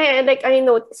 Kasi like I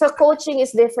know, so coaching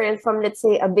is different from, let's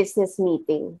say, a business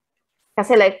meeting.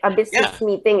 Kasi like a business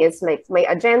meeting is like my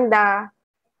agenda,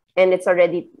 and it's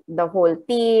already the whole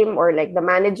team or like the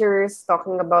managers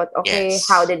talking about, okay, Yes.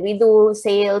 how did we do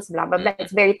sales, blah blah blah.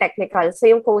 It's very technical. So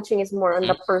yung coaching is more on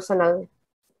the personal,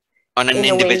 on an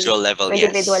individual level.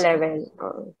 Individual yes.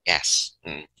 level. Yes.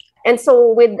 And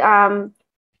so with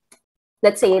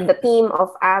let's say the team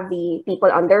of Avi, people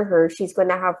under her, she's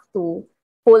gonna have to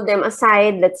pull them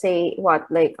aside. Let's say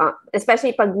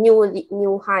especially pag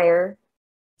new hire.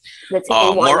 Let's say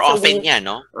more once a often week. yan,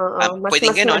 no? Mas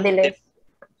Pwedeng ganun. madalis.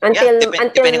 Until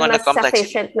depending on the mas complexity.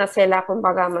 sufficient na sila,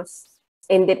 kumbaga mas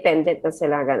independent na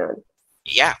sila, ganun.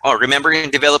 Yeah. Remember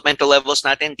in developmental levels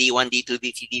natin, D1, D2,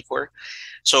 D3, D4?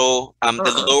 So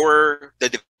the lower the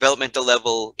developmental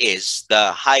level is, the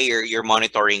higher your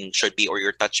monitoring should be, or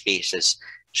your touch bases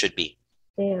should be.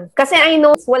 Yeah. Kasi I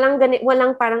know, walang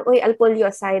parang, uy, I'll pull you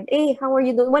aside. Hey, how are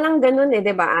you doing? Walang ganun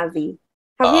di ba, Avi?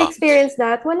 Have you experienced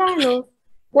that? Wala, no?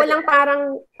 Walang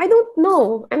parang, I don't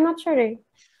know. I'm not sure eh.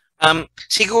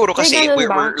 Siguro kasi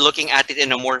we're looking at it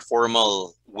in a more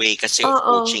formal way kasi of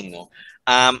coaching, no?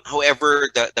 However,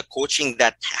 the coaching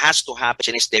that has to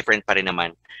happen is different pa rin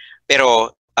naman.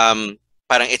 Pero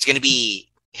parang it's gonna be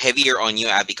heavier on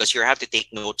you, because you have to take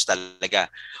notes talaga.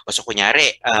 O so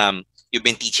kunyari, you've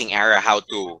been teaching Ara how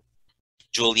to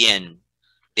Julian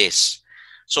this.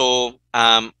 So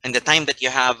in the time that you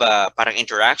have parang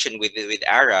interaction with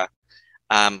Ara,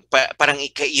 parang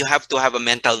you have to have a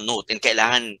mental note, and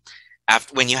kailangan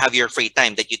after when you have your free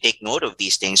time that you take note of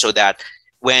these things, so that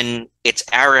when it's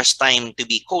Ara's time to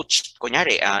be coached,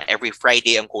 kunyari, every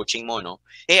Friday ang coaching mo, no?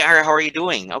 Hey Ara, how are you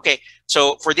doing? Okay,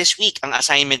 so for this week, ang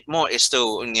assignment mo is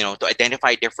to, to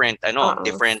identify different, Oo.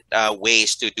 different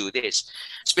ways to do this.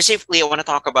 Specifically, I want to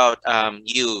talk about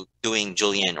you doing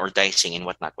julienne or dicing and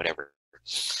whatnot, whatever.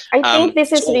 I think So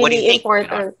this what is do you think? really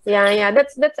important. Yeah, yeah.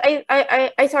 That's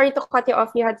I sorry to cut you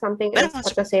off. You had something No, else it's pa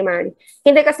okay. to say, Mary.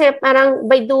 Hindi kasi parang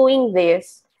by doing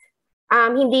this,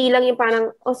 hindi lang yung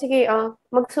parang, oh sige,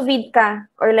 magsubid ka.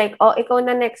 Or like, oh, ikaw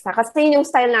na next ha. Kasi yun yung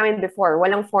style namin before.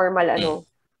 Walang formal Mm, ano.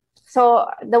 So,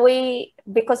 the way,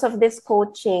 because of this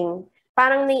coaching,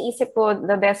 parang naisip ko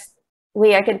the best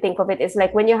way I can think of it is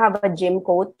like when you have a gym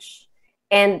coach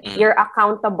and mm, you're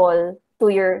accountable to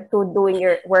doing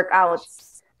your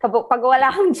workouts. Pag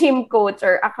wala mm, kang gym coach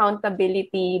or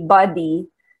accountability buddy,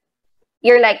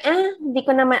 you're like, hindi ko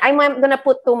naman, I'm gonna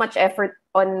put too much effort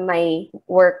on my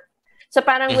work. So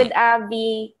parang mm, with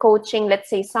Abby coaching, let's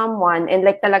say someone, and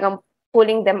like talagang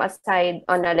pulling them aside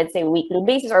on a, let's say, weekly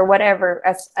basis or whatever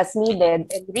as mm, needed,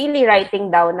 and really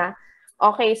writing down na,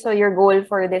 okay, so your goal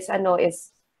for this ano is,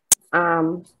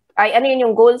 ano yun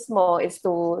yung goals mo is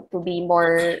to be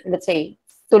more, let's say,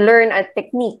 to learn a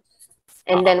technique.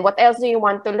 And uh-uh. then what else do you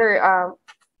want to learn?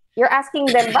 You're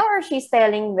asking them ba or she's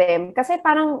telling them? Kasi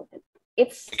parang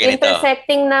it's Ganito.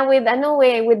 intersecting na with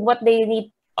with what they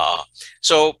need.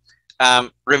 So,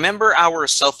 remember our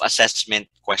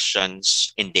self-assessment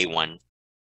questions in day one?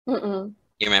 Mm-mm.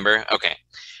 You remember? Okay.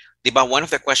 Diba, one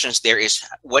of the questions there is,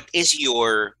 what is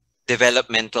your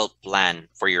developmental plan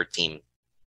for your team?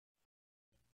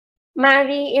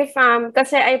 Mari, if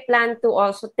kasi I plan to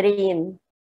also train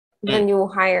the Mm. new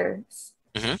hires.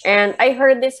 Mm-hmm. And I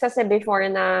heard this kasi before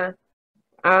na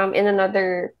in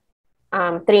another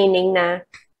training na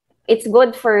it's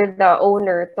good for the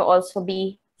owner to also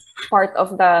be part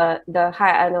of the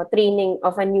training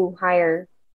of a new hire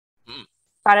Mm.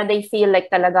 para they feel like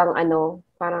talagang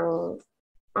parang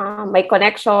may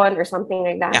connection or something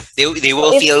like Yeah, that. they So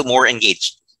will if feel more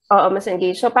engaged. mas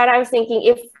engaged. So para I was thinking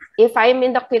if I'm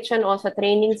in the kitchen also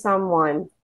training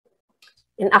someone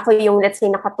and ako yung let's say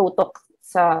nakatutok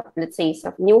sa let's say sa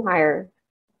new hire,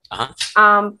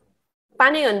 Uh-huh.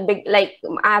 paano yun? Like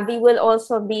Abby will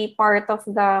also be part of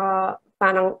the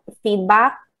parang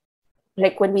feedback,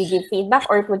 like when we give feedback,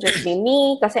 or it would just be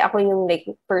me kasi ako yung like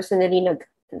personally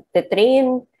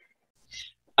nag-train.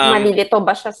 Malilito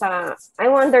ba siya sa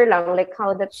I wonder lang like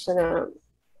how that's gonna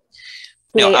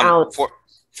No, play out.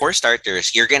 for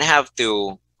starters, you're gonna have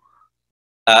to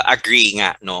agree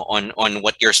nga, no, on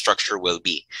what your structure will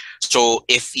be. So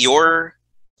if your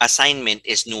assignment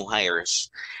is new hires,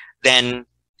 then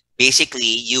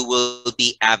basically you will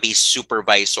be Abby's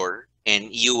supervisor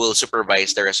and you will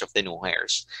supervise the rest of the new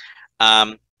hires.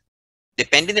 Um,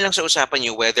 Depende na lang sa usapan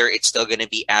nyo whether it's still gonna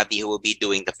be Abby who will be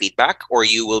doing the feedback or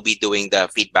you will be doing the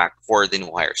feedback for the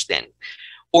new hires then.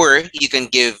 Or you can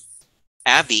give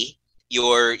Abby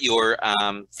your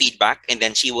feedback and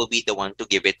then she will be the one to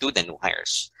give it to the new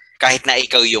hires. Kahit na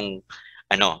ikaw yung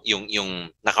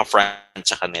yung naka-front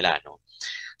sa kanila, no.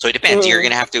 So it depends. You're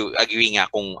gonna have to agree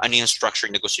nga kung ano yung structure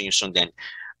na gusto niyo sundin.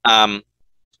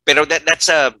 Pero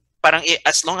that's parang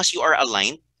as long as you are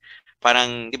aligned,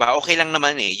 parang 'di ba, okay lang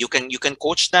naman eh. You can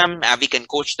coach them, Abby can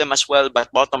coach them as well,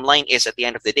 but bottom line is at the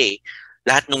end of the day,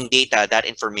 lahat ng data, that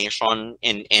information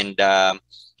and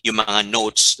yung mga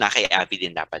notes na kay Abby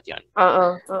din dapat 'yon.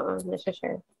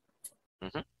 Nasa-share.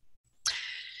 Mm-hmm.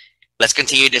 Let's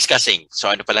continue discussing. So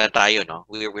ano pala tayo, no?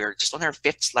 We're just on our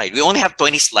 5th slide. We only have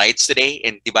 20 slides today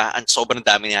and 'di ba, ang sobrang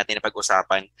dami natin na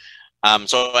pag-usapan.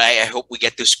 So I hope we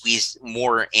get to squeeze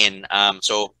more in.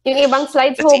 So yung ibang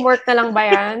slides homework na lang ba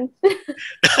yan?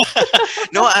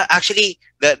 No, actually,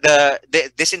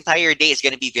 this entire day is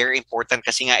going to be very important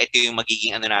kasi nga ito yung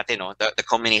magiging ano natin, no? The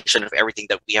combination of everything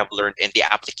that we have learned and the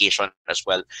application as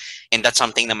well. And that's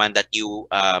something naman that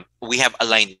we have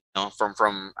aligned, no, from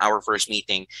our first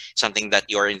meeting, something that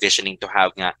you're envisioning to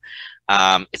have nga.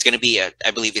 It's going to be, I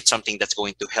believe it's something that's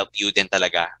going to help you din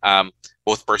talaga,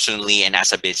 both personally and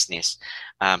as a business,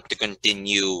 to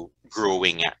continue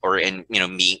growing or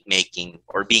making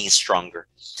or being stronger.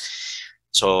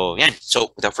 So yeah.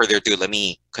 So without further ado, let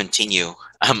me continue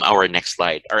our next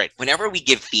slide. All right. Whenever we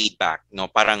give feedback, no,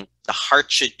 parang the heart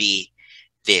should be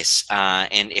this.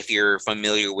 And if you're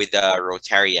familiar with the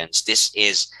Rotarians, this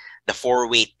is the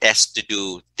 4-way test to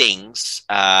do things.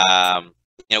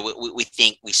 We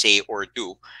think, we say, or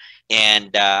do.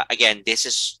 And again, this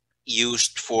is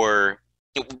used for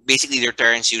basically their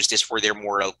parents use this for their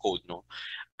moral code, no?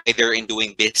 Either in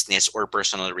doing business or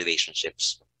personal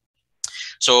relationships.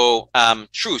 So,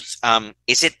 truth.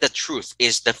 Is it the truth?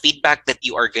 Is the feedback that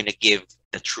you are going to give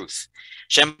the truth?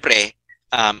 Syempre,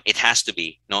 it has to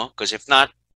be, no? Because if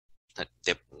not,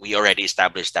 we already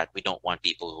established that we don't want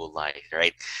people who lie,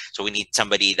 right? So we need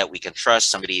somebody that we can trust,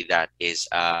 somebody that is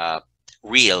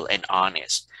real and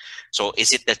honest. So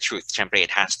is it the truth? Syempre,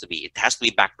 it has to be. It has to be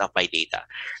backed up by data.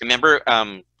 Remember,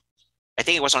 I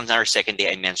think it was on our second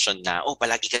day I mentioned na, oh,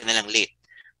 palagi ka na lang late.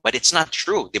 But it's not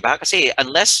true, di ba? Kasi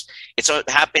unless it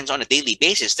happens on a daily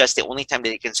basis, that's the only time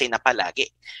that you can say na palagi.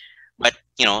 But,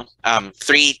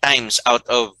 3 times out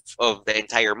of the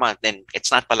entire month, then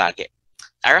it's not palagi.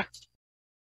 Ara?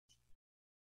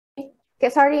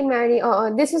 Sorry, Mary.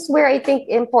 This is where I think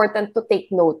important to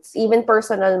take notes, even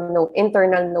personal note,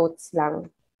 internal notes lang.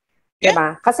 Yeah.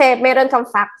 Diba? Kasi meron kang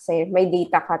facts may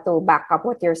data ka to back up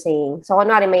what you're saying. So,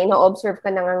 kunwari, may ino-observe ka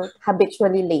nang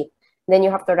habitually late. Then you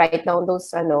have to write down those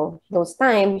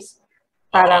times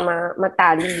para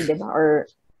matali, diba? Or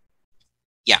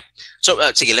yeah. So,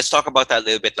 sige, let's talk about that a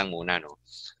little bit lang muna, no?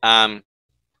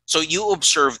 So, you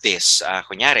observe this,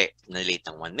 kunyari, na late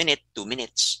ng 1 minute, 2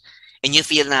 minutes, and you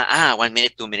feel na, 1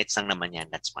 minute, 2 minutes lang naman yan,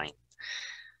 that's fine.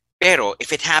 Pero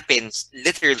if it happens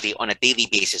literally on a daily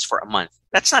basis for a month,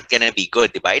 that's not gonna be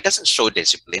good, diba? It doesn't show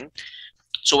discipline.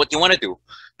 So what you want to do,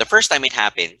 the first time it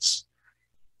happens,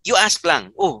 you ask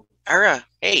lang, oh, Ara,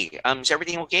 hey, is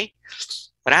everything okay?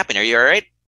 What happened? Are you alright?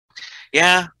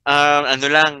 Yeah, ano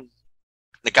lang,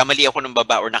 nagkamali ako ng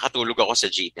baba or nakatulog ako sa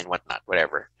jeep and whatnot,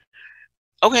 whatever.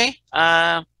 Okay,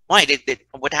 why?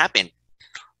 What happened?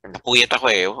 Napuyat ako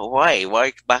eh. Why?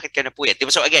 Bakit ka napuyat?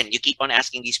 So again, you keep on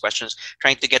asking these questions,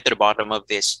 trying to get to the bottom of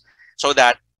this so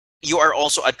that you are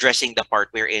also addressing the part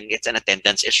wherein it's an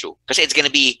attendance issue. Kasi it's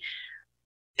gonna be,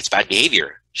 it's bad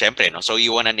behavior. Syempre, no? So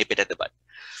you wanna nip it at the bud.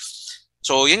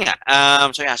 So yun nga.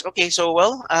 So you ask, okay, so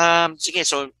well, sige,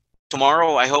 so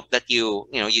tomorrow I hope that you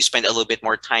spend a little bit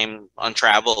more time on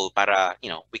travel para,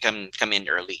 we can come in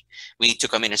early. We need to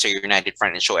come in as a united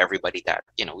front and show everybody that,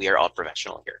 we are all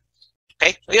professional here.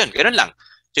 Okay? So yun, ganun lang.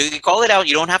 So you call it out.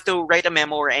 You don't have to write a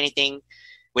memo or anything.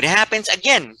 When it happens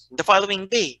again, the following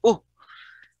day,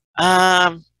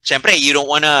 syempre, you don't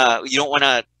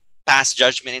wanna pass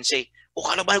judgment and say,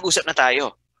 kala ba nag-usap na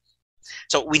tayo?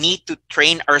 So we need to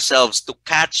train ourselves to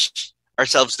catch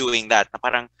ourselves doing that. Na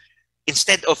parang,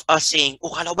 instead of us saying,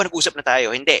 kala ba nag-usap na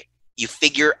tayo? Hindi. You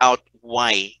figure out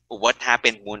why, what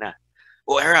happened muna.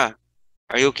 Era,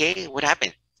 are you okay? What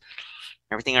happened?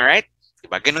 Everything all right?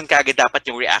 Diba? Ganun kagad dapat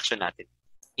yung reaction natin.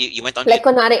 You went on. Like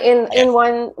kunwari in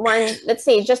one let's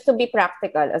say just to be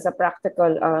practical, as a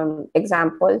practical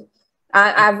example,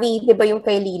 Avi, di ba yung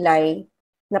kay Lilay,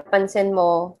 napansin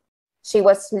mo she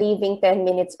was leaving 10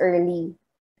 minutes early.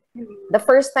 The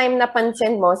first time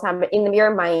napansin mo, sabi, in your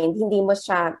mind, hindi mo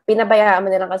siya, pinabayaan mo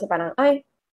na lang kasi parang, ay,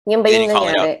 yun ba yung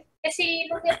nangyari? Kasi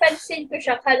nung napansin ko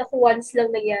siya, kala ko once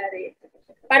lang nangyari.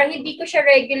 Parang hindi ko siya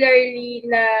regularly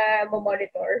na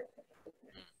monitor.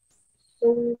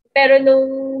 So, pero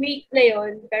nung week na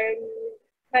yon,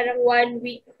 parang 1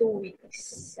 week, 2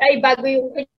 weeks. Ay, bago yung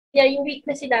week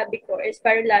na sinabi ko is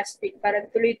parang last week, parang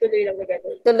tuloy-tuloy lang na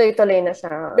gano'n. Tuloy-tuloy na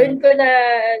siya. Doon ko na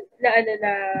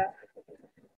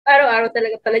araw-araw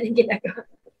talaga pala yung ginagawa.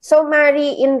 So,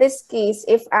 Mary, in this case,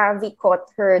 if Avi caught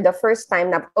her the first time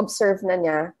na observe na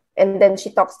niya, and then she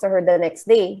talks to her the next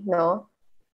day, no?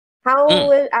 How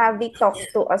will Avi talk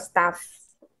to a staff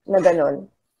na gano'n?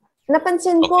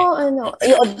 Napansin ko,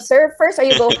 you observe first or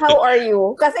you go, how are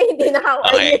you? Kasi hindi na how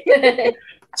are you.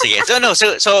 Sige,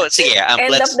 so sige.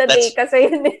 End of the day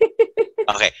kasi yun.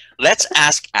 Okay, let's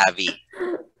ask Avi.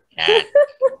 Yeah.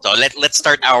 So let's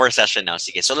start our session now.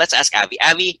 Sige, so let's ask Avi.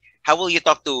 Avi, how will you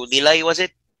talk to Lilay, was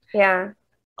it? Yeah.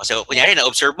 So kunyari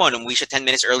na-observe mo, we should 10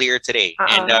 minutes earlier today.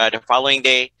 And the following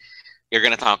day, you're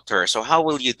gonna talk to her. So how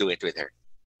will you do it with her?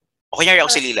 O kunyari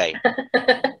ako si Lilay.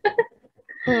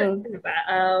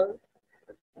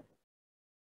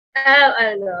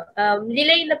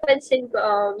 Lilay, napansin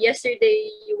ko, yesterday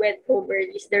you went home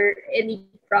early. Is there any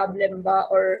problem ba?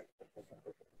 Or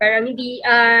parang hindi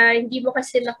mo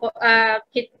kasi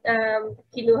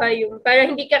kinuha yung,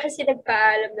 parang hindi ka kasi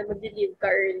nagpaalam na mag-leave ka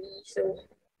early. So,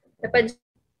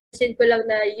 napansin ko lang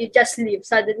na you just leave,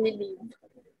 suddenly leave.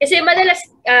 Kasi madalas,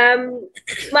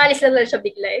 maalis lang siya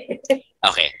bigla eh.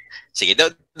 Okay. Sige,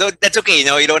 that's okay.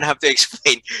 No, you don't have to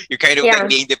explain. You're kind of like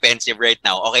being defensive right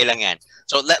now. Okay lang yan.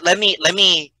 So let me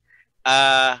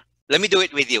do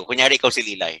it with you. Kunyari ikaw si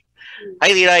Lilay.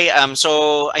 Hi Lilay.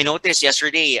 So I noticed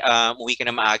yesterday, uwi ka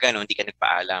na maaga, no? Hindi ka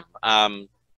nagpaalam.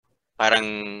 Parang,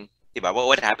 di ba?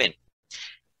 What happened?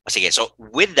 Sige, so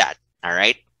with that, all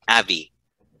right, Abby,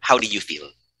 how do you feel?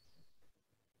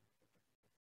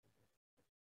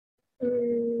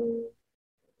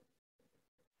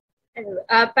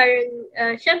 Parang,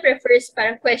 syempre first,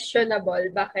 parang questionable.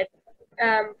 Bakit?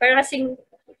 Parang kasing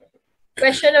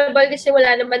questionable kasi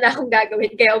wala naman akong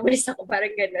gagawin kaya umalis ako,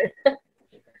 parang gano'n.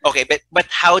 Okay, but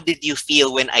how did you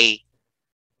feel when I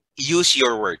use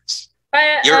your words?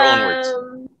 Your own words.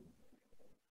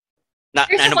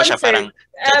 Ano ba siya? Parang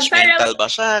judgmental ba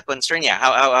siya? Concern niya?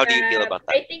 How do you feel about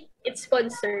that? I think it's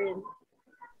concern.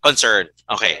 Concern.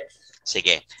 Okay. Yes.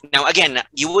 Sige. Now again,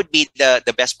 you would be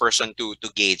the best person to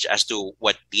gauge as to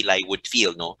what Pilay would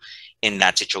feel, no, in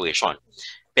that situation.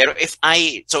 Pero if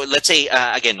so let's say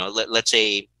again, no, let's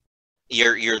say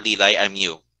you're Lilay, I'm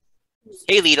you.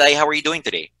 Hey Lilay, how are you doing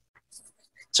today?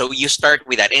 So you start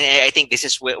with that, and I think this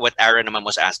is what Aaron naman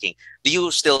was asking. Do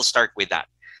you still start with that?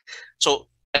 So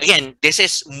again, this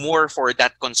is more for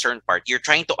that concern part. You're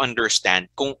trying to understand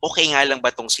kung okay nga lang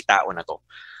ba tong si tao na to.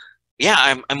 Yeah,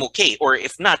 I'm okay. Or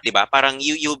if not, diba? Parang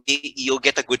you'll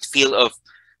get a good feel of,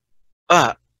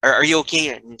 are you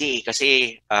okay? Hindi,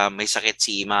 kasi may sakit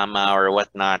si mama or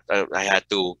whatnot. I had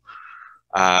to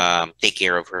take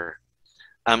care of her.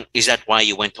 Is that why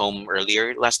you went home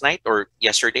earlier last night or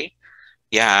yesterday?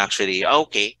 Yeah, actually.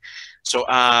 Okay. So,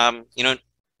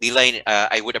 Lilay,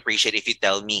 I would appreciate if you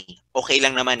tell me. Okay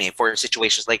lang naman for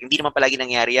situations like hindi naman palagi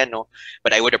nangyari yan, no?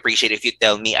 But I would appreciate if you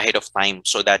tell me ahead of time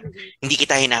so that hindi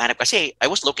kita hinahanap kasi I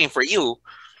was looking for you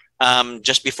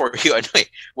just before you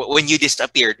when you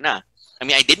disappeared na. I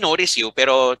mean, I did notice you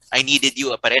pero I needed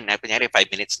you pa rin. 5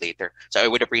 minutes later. So I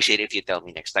would appreciate if you tell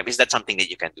me next time. Is that something that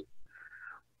you can do?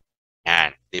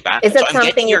 Yan, diba? Is that so I'm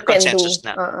getting your you can consensus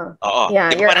do? na. Oo. Yeah,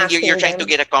 Diba parang you're trying to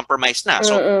get a compromise na.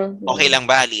 So, okay lang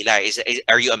ba, Lila?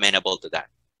 Are you amenable to that?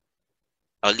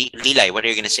 Oh, Lilay, what are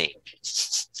you gonna say?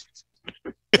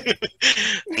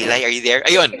 Lilay, are you there?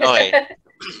 Ayun, okay.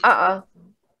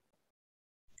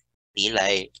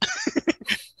 Lilay.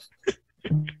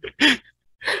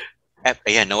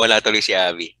 Ayan, nawala tuloy si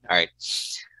Abby. Alright.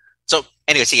 So,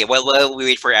 anyway, sige, while we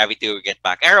wait for Abby to get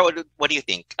back. Arrow, what do you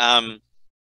think?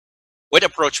 What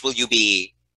approach will you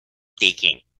be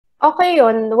taking? Okay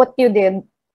yun, what you did.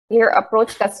 Your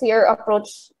approach,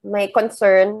 may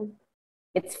concern.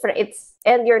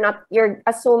 And you're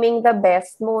assuming the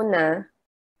best muna.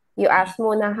 You ask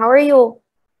muna, how are you?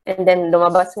 And then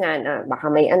lumabas nga na, baka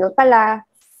may ano pala.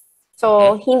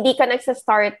 So, hindi ka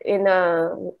nagsa-start in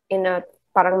a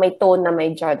parang may tone na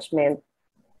may judgment.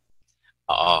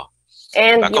 Oo.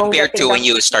 And compared to when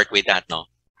you start with that,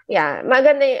 no? Yeah,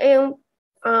 maganda yung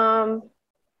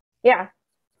yeah.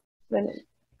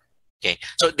 Okay.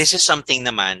 So this is something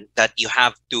naman that you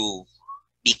have to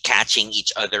be catching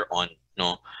each other on,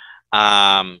 no?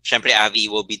 Syempre Avi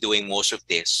will be doing most of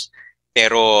this.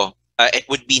 Pero it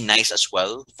would be nice as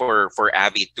well for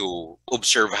Avi to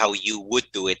observe how you would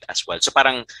do it as well. So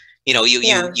parang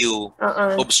you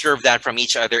observe that from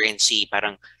each other and see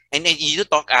parang. And then you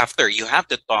talk after. You have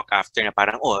to talk after na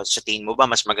parang, sa tingin mo ba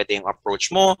mas maganda yung approach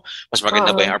mo? Mas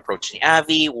maganda ba yung approach ni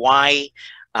Avi? Why?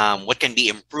 What can be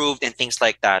improved and things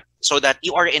like that. So that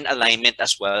you are in alignment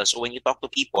as well. So when you talk to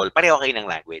people, pareho kayo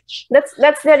ng language.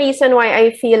 That's the reason why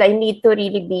I feel I need to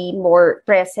really be more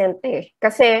present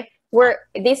Kasi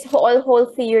this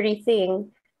whole theory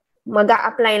thing,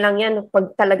 mag-a-apply lang yan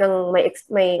pag talagang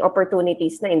may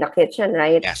opportunities na in the kitchen,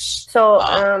 right? Yes. So,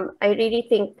 I really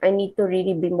think I need to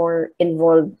really be more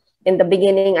involved in the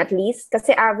beginning at least.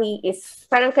 Kasi Avi is,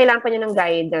 parang kailangan pa niya ng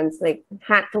guidance, like,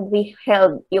 to be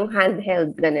held, yung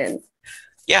handheld, ganun.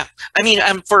 Yeah. I mean,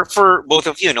 for both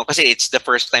of you, no? Kasi it's the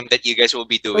first time that you guys will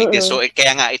be doing this. So,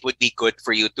 kaya nga, it would be good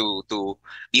for you to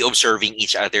be observing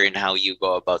each other and how you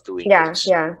go about doing things.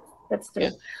 Yeah. That's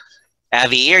true. Yeah.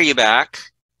 Avi, are you back?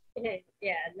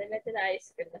 Yeah,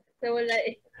 na-metalize ko na. So, wala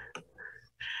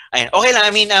Ayan. Okay lang.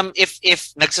 I mean, if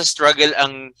nagsa-struggle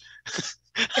ang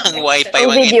Wi-Fi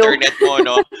o ang internet mo,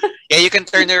 no? Yeah, you can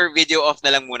turn your video off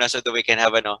na lang muna so that we can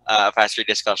have a faster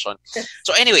discussion.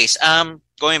 So anyways,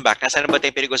 going back, nasaan na ba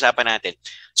tayo pinag-usapan natin?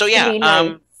 So yeah,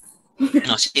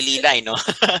 si Lilay, no?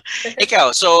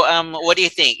 Ikaw, so what do you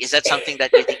think? Is that something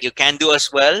that you think you can do as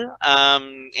well?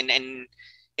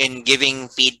 In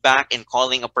giving feedback and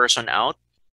calling a person out?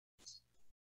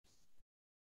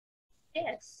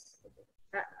 Yes.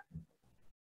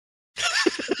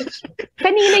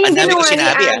 Kanina yung ginawa ni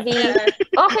Abby.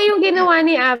 Okay yung ginawa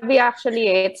ni Abby actually.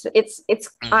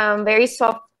 It's very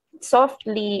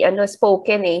softly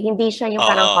spoken Hindi siya yung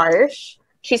parang harsh.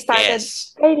 She started,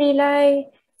 hey Lilay,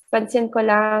 pansin ko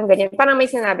lang, ganyan. Parang may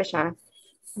sinabi siya.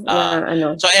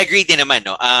 So I agree din naman,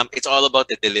 no? It's all about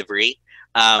the delivery.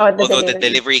 Although the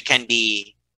delivery can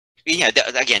be Yeah,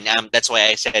 again, that's why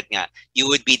I said nga, you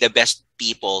would be the best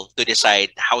people to decide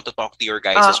how to talk to your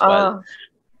guys as well.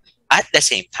 At the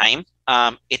same time,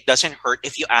 it doesn't hurt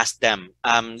if you ask them,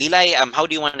 Lilay, how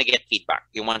do you want to get feedback?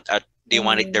 Do you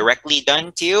want it directly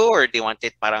done to you, or do you want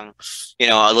it parang,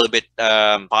 a little bit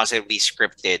possibly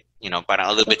scripted, parang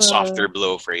a little bit softer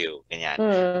blow for you,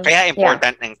 ganyan. Kaya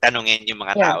important ng tanungin yung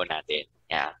mga tao natin.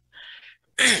 Yeah.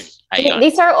 Ayun.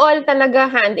 These are all talaga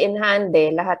hand in hand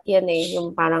eh. Lahat yan eh.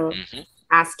 Yung parang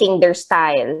asking their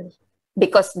style.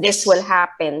 Because this will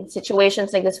happen.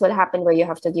 Situations like this will happen where you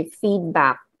have to give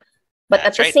feedback. But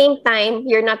at the same time,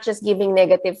 you're not just giving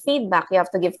negative feedback. You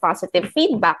have to give positive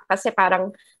feedback. Kasi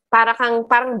parang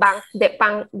bank,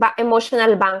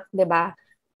 emotional bank, di ba?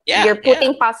 Yeah, you're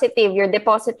putting positive, you're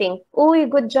depositing. Uy,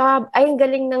 good job. Ay, ang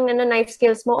galing ng knife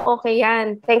skills mo. Okay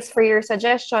yan. Thanks for your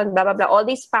suggestion. Blah, blah, blah. All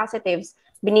these positives,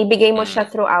 binibigay mo siya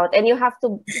throughout. And you have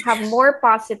to have more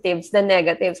positives than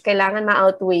negatives. Kailangan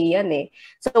ma-outweigh yan eh.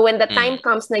 So when the time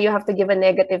comes na you have to give a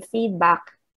negative feedback,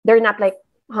 they're not like,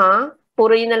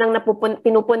 puro yun na lang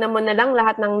pinupuna mo na lang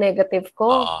lahat ng negative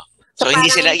ko. So parang, hindi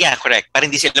sila, correct.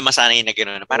 Parang hindi sila masanay na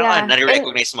gano'n. Parang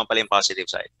nare-recognize naman pala yung positive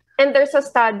side. And there's a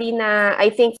study na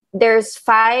I think there's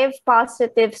 5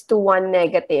 positives to 1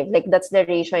 negative. Like that's the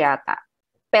ratio yata.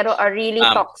 Pero a really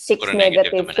toxic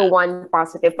negative to 1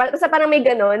 positive. Kasi parang may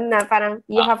gano'n na parang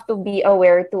you have to be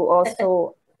aware to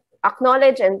also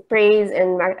acknowledge and praise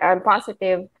and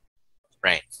positive.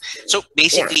 Right. So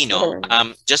basically,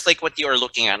 just like what you are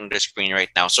looking at on the screen right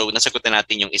now. So nasagot na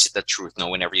natin yung is it the truth? No,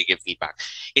 whenever you give feedback,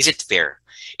 is it fair?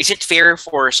 Is it fair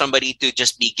for somebody to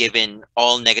just be given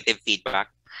all negative feedback?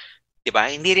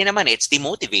 Diba? Hindi rin naman. It's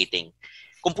demotivating.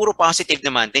 Kung puro positive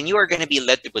naman, then you are going to be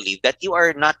led to believe that you are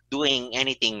not doing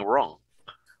anything wrong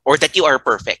or that you are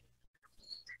perfect,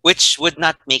 which would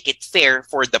not make it fair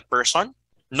for the person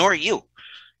nor you.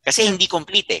 Kasi hindi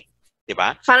complete eh.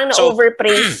 Diba? Parang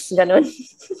na-overpraise, ganun.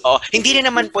 Hindi rin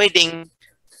naman pwedeng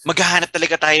maghahanap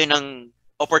talaga tayo ng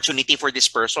opportunity for this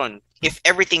person if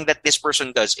everything that this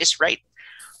person does is right.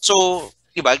 So,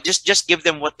 diba, just give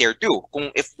them what they're due.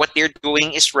 Kung if what they're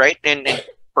doing is right and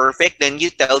perfect, then you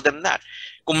tell them that.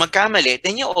 Kung magkamali,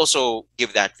 then you also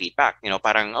give that feedback.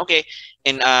 Parang, okay,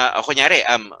 and kunyari,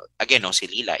 again,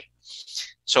 si Lilay.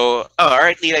 So, all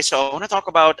right, Lilay, so I want to talk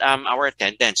about our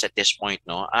attendance at this point,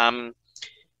 no?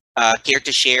 Care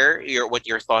to share what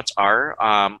your thoughts are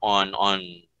on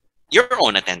your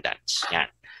own attendance? Yeah.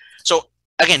 So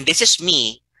again, this is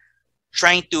me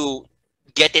trying to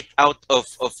get it out of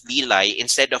Lilay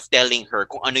instead of telling her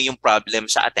kung ano yung problem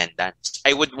sa attendance.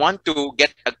 I would want to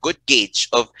get a good gauge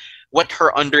of what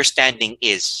her understanding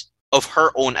is of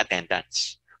her own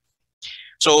attendance.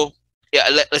 So yeah,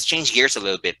 let's change gears a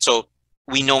little bit. So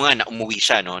we know nga na umuwi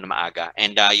siya no na maaga,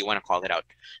 and you want to call it out.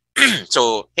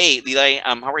 So, hey, Lilay,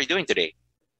 how are you doing today?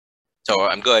 So,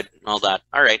 I'm good, all that.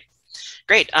 All right,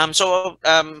 great. So,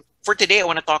 for today, I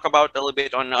want to talk about a little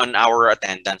bit on our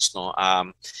attendance. No,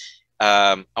 I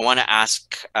want to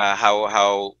ask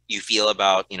how you feel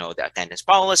about the attendance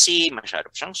policy. Masyado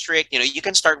siyang strict. You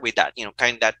can start with that.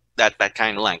 That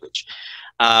kind of language.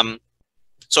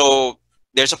 So,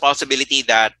 there's a possibility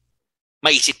that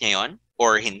maisip niya yon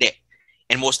or hindi,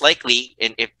 and most likely,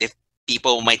 and if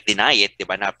people might deny it,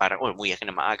 diba, na parang, umuwi ka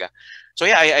na maaga. So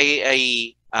yeah,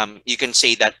 I you can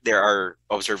say that there are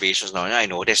observations no, I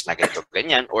noticed na ganito,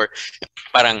 ganyan, or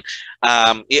parang,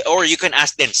 or you can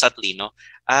ask them subtly, no?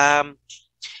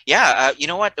 You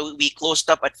know what, we closed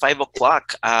up at 5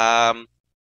 o'clock, and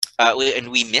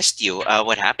we missed you.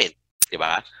 What happened?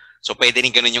 Diba? So pwede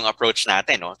rin ganun yung approach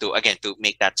natin, no? To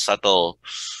make that subtle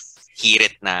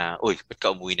hirit na, uy, ba't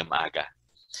ka umuwi na maaga?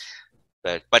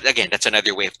 But again, that's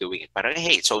another way of doing it. Parang,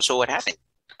 hey, so what happened?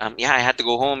 I had to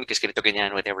go home because ganito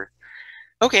ganyan, whatever.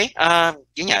 Okay,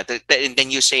 yun nga. And then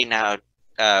you say now,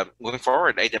 moving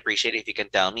forward, I'd appreciate it if you can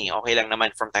tell me. Okay lang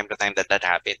naman from time to time that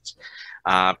happens.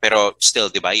 Pero still,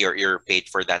 diba, you're paid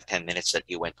for that 10 minutes that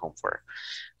you went home for.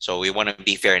 So we want to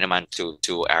be fair naman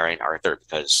to Aaron and Arthur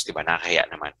because diba, nakakaya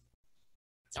naman.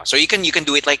 So you can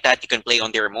do it like that. You can play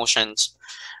on their emotions.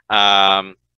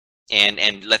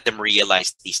 And let them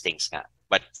realize these things nga.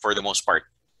 But for the most part,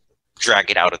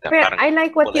 drag it out of them. But I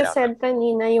like what you said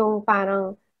kanina, yung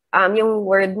parang, yung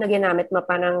word na ginamit mo,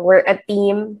 parang we're a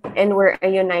team and we're a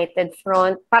united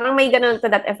front. Parang may ganun to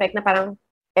that effect na parang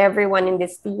everyone in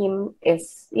this team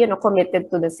is, committed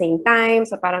to the same time.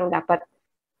 So parang dapat,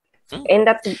 in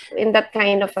that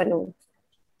kind of,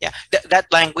 yeah, that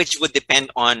language would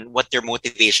depend on what their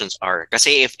motivations are.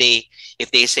 Kasi if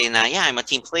they say na, yeah, I'm a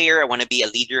team player, I want to be a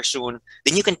leader soon,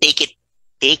 then you can take it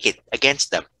against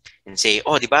them. and say,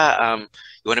 oh, di ba,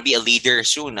 you want to be a leader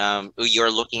soon.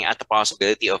 You're looking at the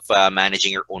possibility of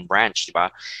managing your own branch, di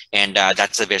ba? And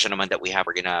that's the vision naman that we have.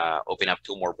 We're gonna open up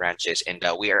 2 more branches, and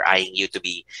we are eyeing you to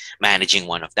be managing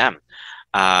one of them.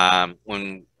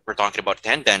 When we're talking about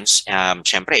attendance,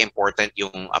 syempre important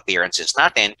yung appearances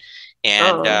natin.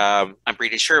 And I'm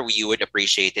pretty sure you would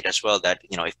appreciate it as well that,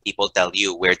 if people tell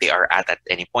you where they are at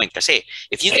any point. Kasi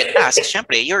if you get asked,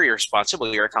 syempre, you're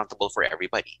responsible, you're accountable for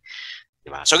everybody.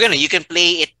 Diba? So you can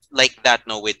play it like that,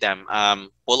 no, with them.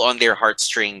 Pull on their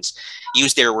heartstrings,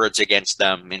 use their words against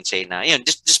them, and say na,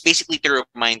 just basically to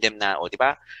remind them na, oh,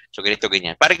 diba? So ganito,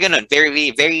 ganyan. Parang ganun, very,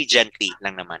 very gently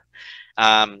lang naman.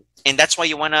 And that's why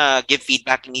you want to give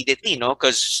feedback immediately, no?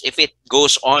 Because if it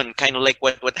goes on, kind of like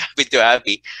what happened to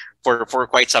Abby, for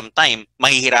quite some time,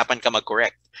 mahihirapan ka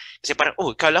mag-correct. Kasi parang,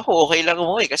 oh, kala ko okay lang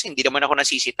mo kasi hindi naman ako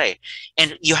nasisita eh.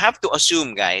 And you have to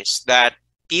assume, guys, that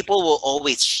people will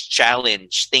always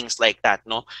challenge things like that,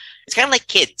 no? It's kind of like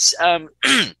kids.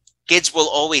 Kids will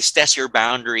always test your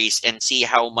boundaries and see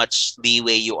how much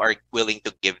leeway you are willing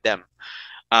to give them.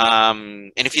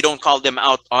 And if you don't call them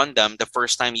out on them the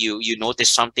first time you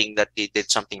notice something that they did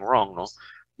something wrong, no,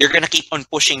 they're gonna keep on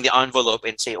pushing the envelope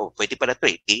and say, oh, pwede pala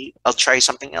to eh. I'll try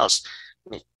something else.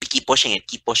 Keep pushing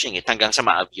it hanggang sa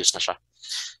ma-abuse na siya.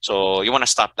 So you want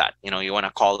to stop that. You want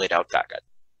to call it out agad.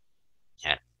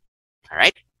 Yeah. All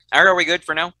right. Are we good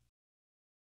for now?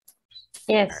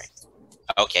 Yes. All right.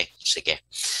 Okay. Sige.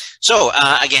 So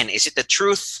again, is it the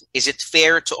truth? Is it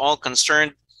fair to all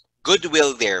concerned?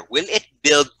 Goodwill there. Will it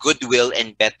build goodwill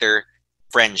and better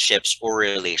friendships or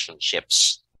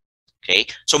relationships? Okay?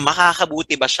 So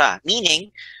makakabuti ba siya?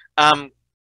 Meaning,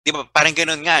 di ba, parang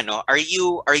ganun nga, no? Are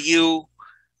you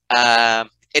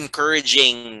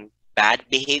encouraging bad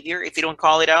behavior if you don't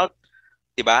call it out?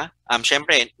 Di ba?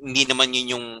 Syempre, hindi naman yun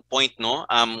yung point, no?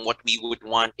 What we would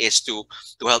want is to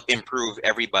help improve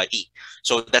everybody.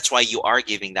 So that's why you are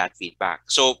giving that feedback.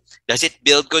 So does it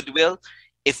build goodwill?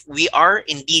 If we are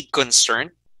indeed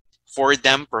concerned for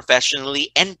them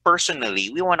professionally and personally,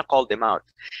 we want to call them out.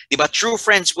 Diba? True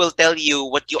friends will tell you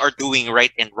what you are doing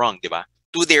right and wrong, diba?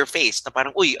 To their face. Na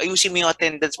parang, uy, ayusin mo yung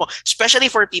attendance mo. Especially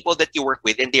for people that you work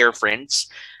with and they are friends.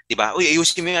 Diba? Uy,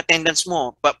 ayusin mo yung attendance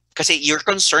mo. But, kasi you're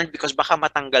concerned because baka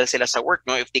matanggal sila sa work,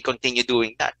 no? If they continue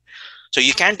doing that. So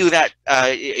you can do that.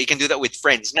 You can do that with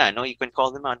friends na, no? You can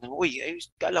call them out. Uy,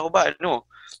 kala ko ba, no?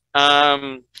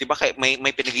 Diba, may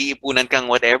pinag-iipunan kang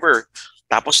whatever.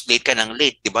 Tapos late ka ng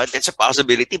late, diba? That's a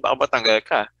possibility. Baka matanggal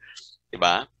ka.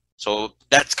 Diba? So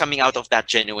that's coming out of that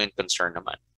genuine concern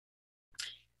naman.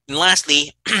 And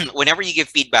lastly, whenever you give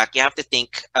feedback, you have to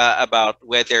think about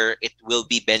whether it will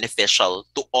be beneficial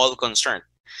to all concerned.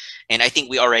 And I think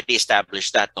we already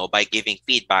established that, no, by giving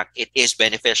feedback, it is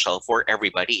beneficial for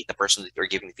everybody, the person that you're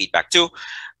giving feedback to,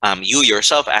 you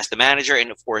yourself as the manager,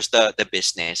 and of course the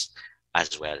business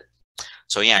as well.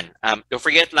 So yan, don't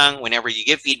forget lang, whenever you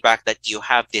give feedback, that you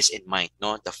have this in mind,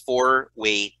 no, the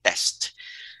 4-way test.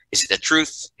 Is it the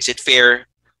truth? Is it fair?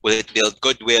 Will it build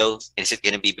goodwill? And is it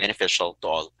going to be beneficial to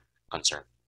all concerned?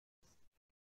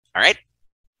 All right,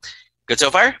 good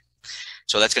so far?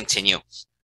 So let's continue.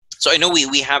 So I know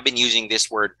we have been using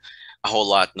this word a whole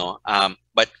lot, no?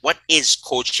 But what is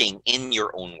coaching in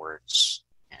your own words?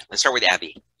 Yeah, let's start with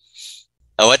Abby.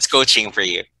 What's coaching for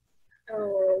you?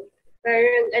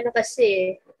 Parang ano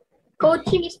kasi,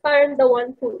 coaching is parang the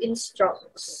one who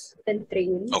instructs and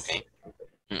trains. Okay.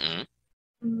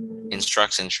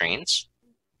 Instructs and trains.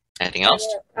 Anything else?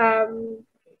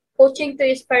 Coaching to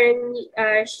is parang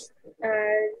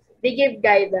they give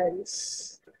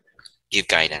guidance. Give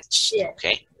guidance. Yeah.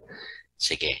 Okay.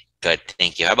 Sige. Good.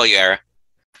 Thank you. How about you, Era?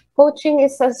 Coaching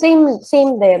is the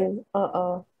same din.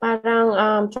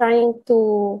 Parang trying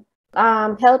to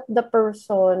help the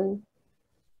person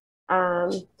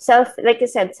like you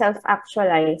said,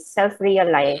 self-actualize,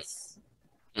 self-realize.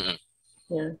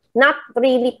 Yeah. Not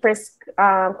really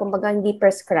kumbaga hindi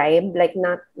prescribe, like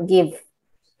not give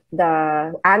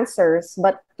the answers,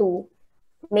 but to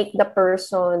make the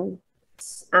person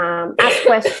ask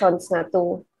questions na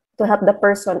to help the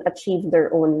person achieve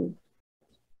their own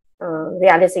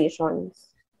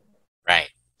realizations. Right.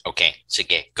 Okay.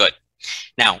 Sige. Good.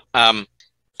 Now,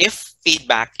 if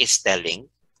feedback is telling,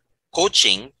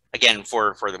 coaching, again,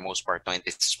 for the most part, no, and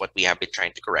this is what we have been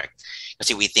trying to correct.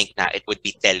 Kasi we think na it would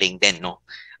be telling then, no,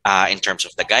 in terms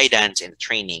of the guidance and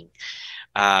training.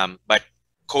 But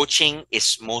coaching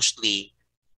is mostly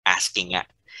asking.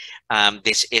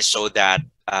 This is so that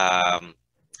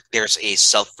there's a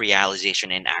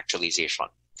self-realization and actualization.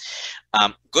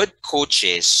 Good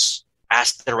coaches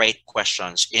ask the right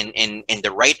questions in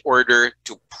the right order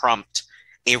to prompt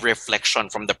a reflection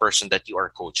from the person that you are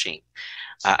coaching.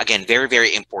 Again, very,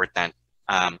 very important.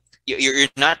 You're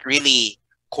not really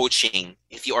coaching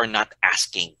if you are not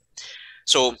asking.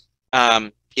 So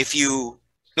if you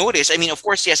notice, I mean, of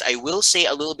course, yes, I will say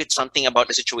a little bit something about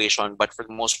the situation, but for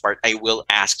the most part, I will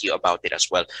ask you about it as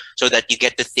well, so that you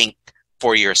get to think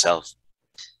for yourself.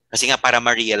 Kasi nga para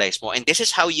ma-realize mo. And this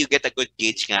is how you get a good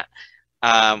gauge nga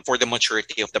for the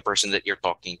maturity of the person that you're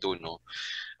talking to, no?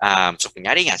 So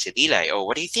kunyari nga si Dilay, oh,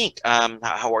 what do you think?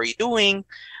 How are you doing?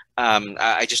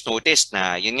 I just noticed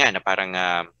na yun nga na parang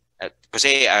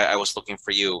kasi I was looking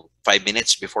for you 5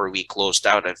 minutes before we closed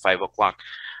out at 5 o'clock,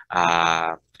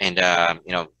 and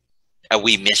you know,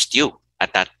 we missed you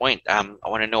at that point. I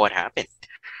want to know what happened.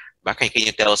 Bakit, can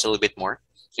you tell us a little bit more?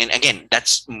 And again,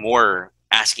 that's more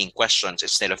asking questions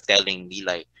instead of telling me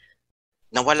like,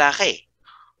 nawala ka eh.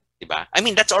 Diba? I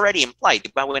mean, that's already implied,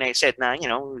 diba? When I said, na, you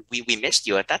know, we missed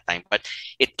you at that time, but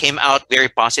it came out very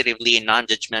positively and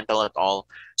non-judgmental at all.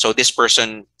 So this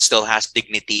person still has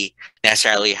dignity,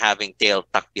 necessarily having tail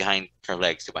tucked behind her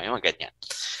legs, diba? Yung ganyan.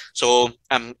 So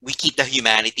we keep the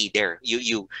humanity there.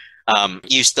 You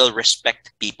still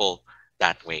respect people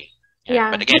that way.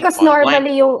 Yeah, But again, because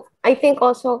normally yung, I think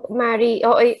also, Mari,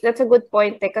 oh, that's a good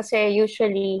point eh, kasi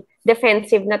usually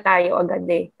defensive na tayo agad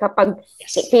eh. Kapag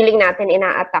feeling natin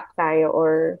ina-attack tayo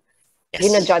or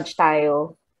gina-judge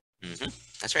tayo. Mm-hmm.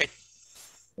 That's right.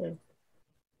 Yeah.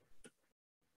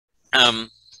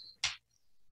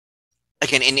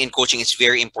 Again, in coaching, it's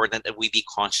very important that we be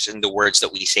conscious in the words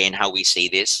that we say and how we say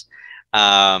this,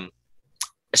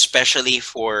 especially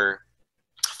for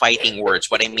fighting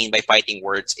words. What I mean by fighting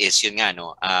words is yun nga,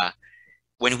 no,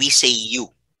 when we say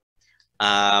you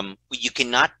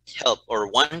cannot help, or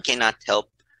one cannot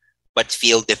help but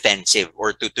feel defensive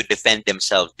or to defend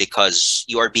themselves because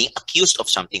you are being accused of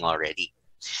something already.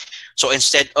 So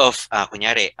instead of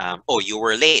kunyari, oh, you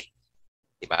were late,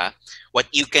 diba? What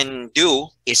you can do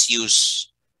is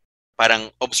use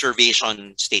parang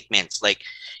observation statements like,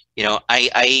 you know,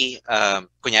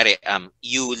 kunyari,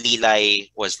 you,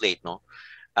 Lilay, was late, no?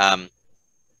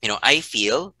 You know, I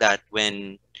feel that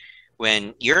when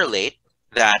you're late,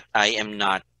 that I am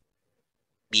not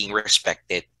being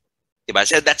respected, diba?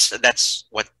 So that's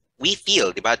what we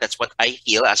feel, diba? That's what I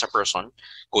feel as a person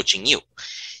coaching you.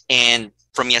 And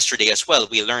from yesterday as well,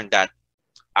 we learned that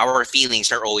our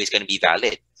feelings are always going to be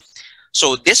valid.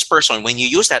 So this person, when you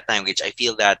use that language, I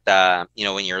feel that you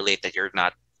know, when you're late, that you're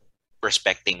not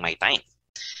respecting my time,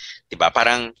 diba?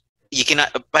 Parang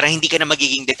parang hindi ka na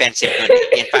magiging defensive nun.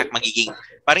 In fact,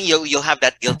 parang you'll have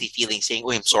that guilty feeling saying,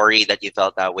 oh, I'm sorry that you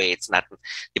felt that way. It's not,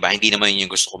 diba, hindi naman yung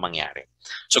gusto ko mangyari.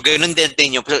 So ganun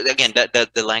din yung, again,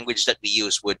 the language that we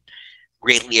use would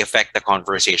greatly affect the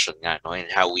conversation nga, no, and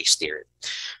how we steer it.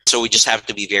 So we just have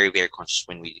to be very, very conscious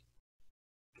when we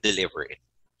deliver it.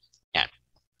 Yeah.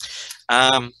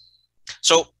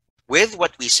 So with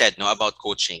what we said, no, about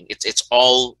coaching, it's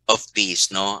all of these,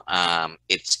 no.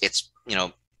 It's you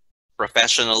know,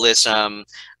 professionalism,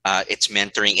 it's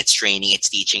mentoring, it's training, it's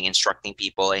teaching, instructing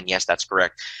people, and yes, that's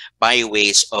correct, by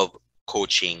ways of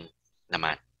coaching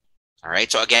naman. All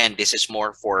right. So again, this is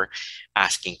more for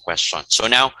asking questions. So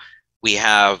now we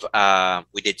have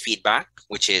we did feedback,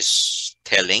 which is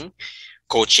telling,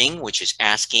 coaching, which is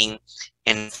asking,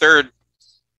 and third,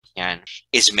 yan,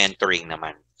 is mentoring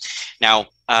naman. Now,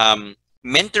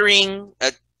 mentoring,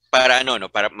 para ano, no,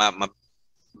 para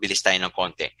mabilis tayo ng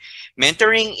konti.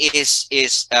 Mentoring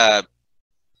is a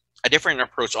different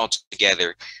approach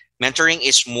altogether. Mentoring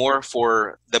is more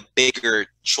for the bigger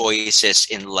choices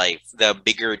in life, the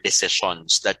bigger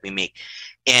decisions that we make.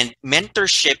 And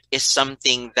mentorship is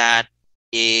something that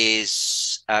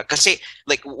is, kasi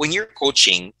like when you're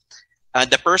coaching,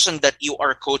 the person that you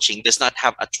are coaching does not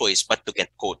have a choice but to get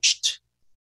coached.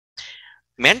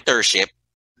 Mentorship,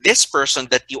 this person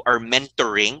that you are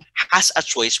mentoring has a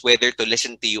choice whether to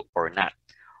listen to you or not.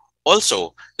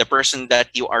 Also, the person that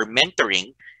you are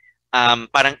mentoring,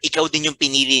 parang ikaw din yung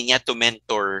pinili niya to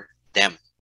mentor them.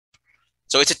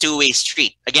 So it's a two-way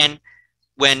street. Again,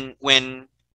 when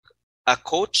a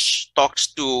coach talks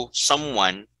to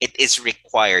someone, it is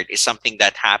required. It's something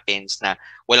that happens na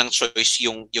walang choice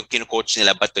yung kinu-coach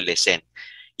nila but to listen.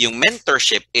 Yung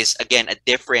mentorship is, again, a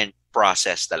different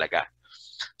process talaga.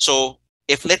 So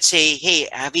if let's say, hey,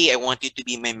 Abby, I want you to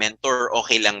be my mentor,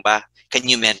 okay lang ba? Can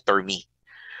you mentor me?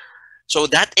 So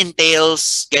that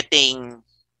entails getting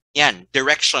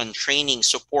direction, training,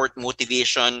 support,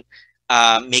 motivation,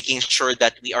 making sure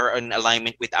that we are in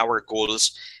alignment with our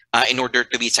goals in order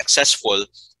to be successful.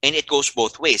 And it goes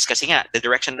both ways. Kasi nga, the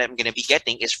direction that I'm going to be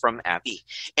getting is from Abby.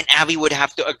 And Abby would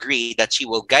have to agree that she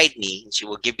will guide me, she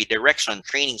will give me direction,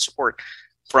 training, support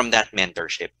from that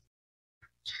mentorship.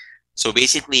 So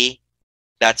basically,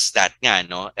 that's that nga,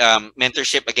 no?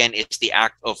 Mentorship, again, is the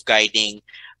act of guiding,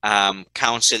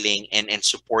 counseling, and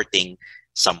supporting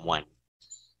someone.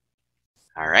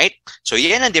 All right? So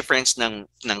yan ang difference ng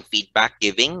feedback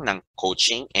giving, ng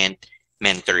coaching, and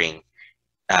mentoring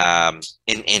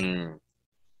in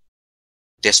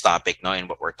this topic, no, and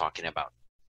what we're talking about.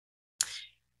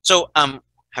 So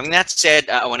having that said,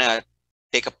 I want to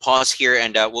take a pause here,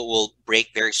 and we'll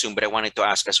break very soon, but I wanted to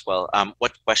ask as well,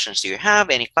 what questions do you have?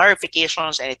 Any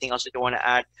clarifications? Anything else that you want to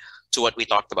add to what we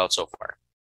talked about so far?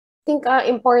 I think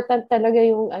important talaga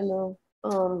yung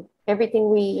everything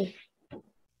we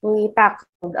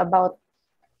tackled about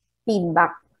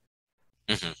feedback.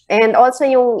 And also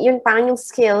yung parang yung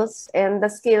skills and the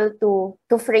skill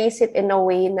to phrase it in a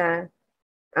way na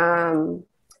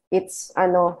it's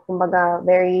kumbaga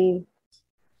very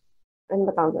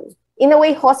in a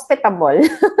way hospitable.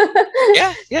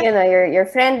 Yeah. You know, you're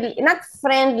friendly, not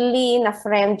friendly na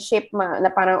friendship na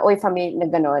parang oy family na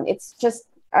ganon. It's just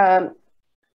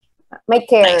may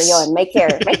care nice. yon, may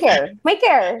care.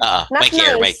 Not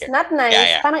nice. Not nice.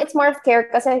 Yeah. Parang it's more of care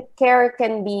kasi care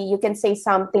can be, you can say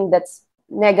something that's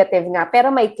negative nga, pero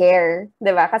may care,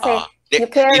 'di ba? Kasi you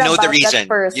care about the reason.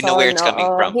 that person. You know where it's coming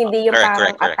from. Hindi yung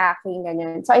parang attacking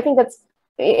ganyan. So I think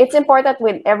it's important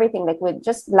with everything, like with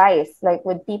just life, like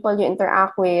with people you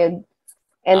interact with,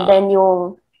 and then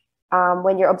yung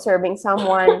when you're observing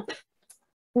someone,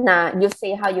 na you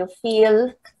say how you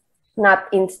feel,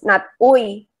 not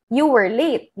uy, you were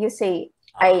late. You say,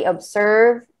 I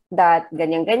observed that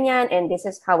ganyan, and this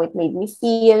is how it made me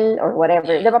feel, or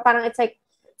whatever. Diba parang it's like,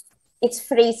 it's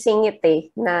phrasing it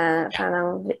na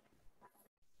parang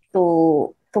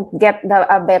to get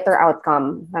a better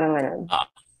outcome. Parang ganun.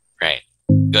 Right.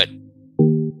 Good.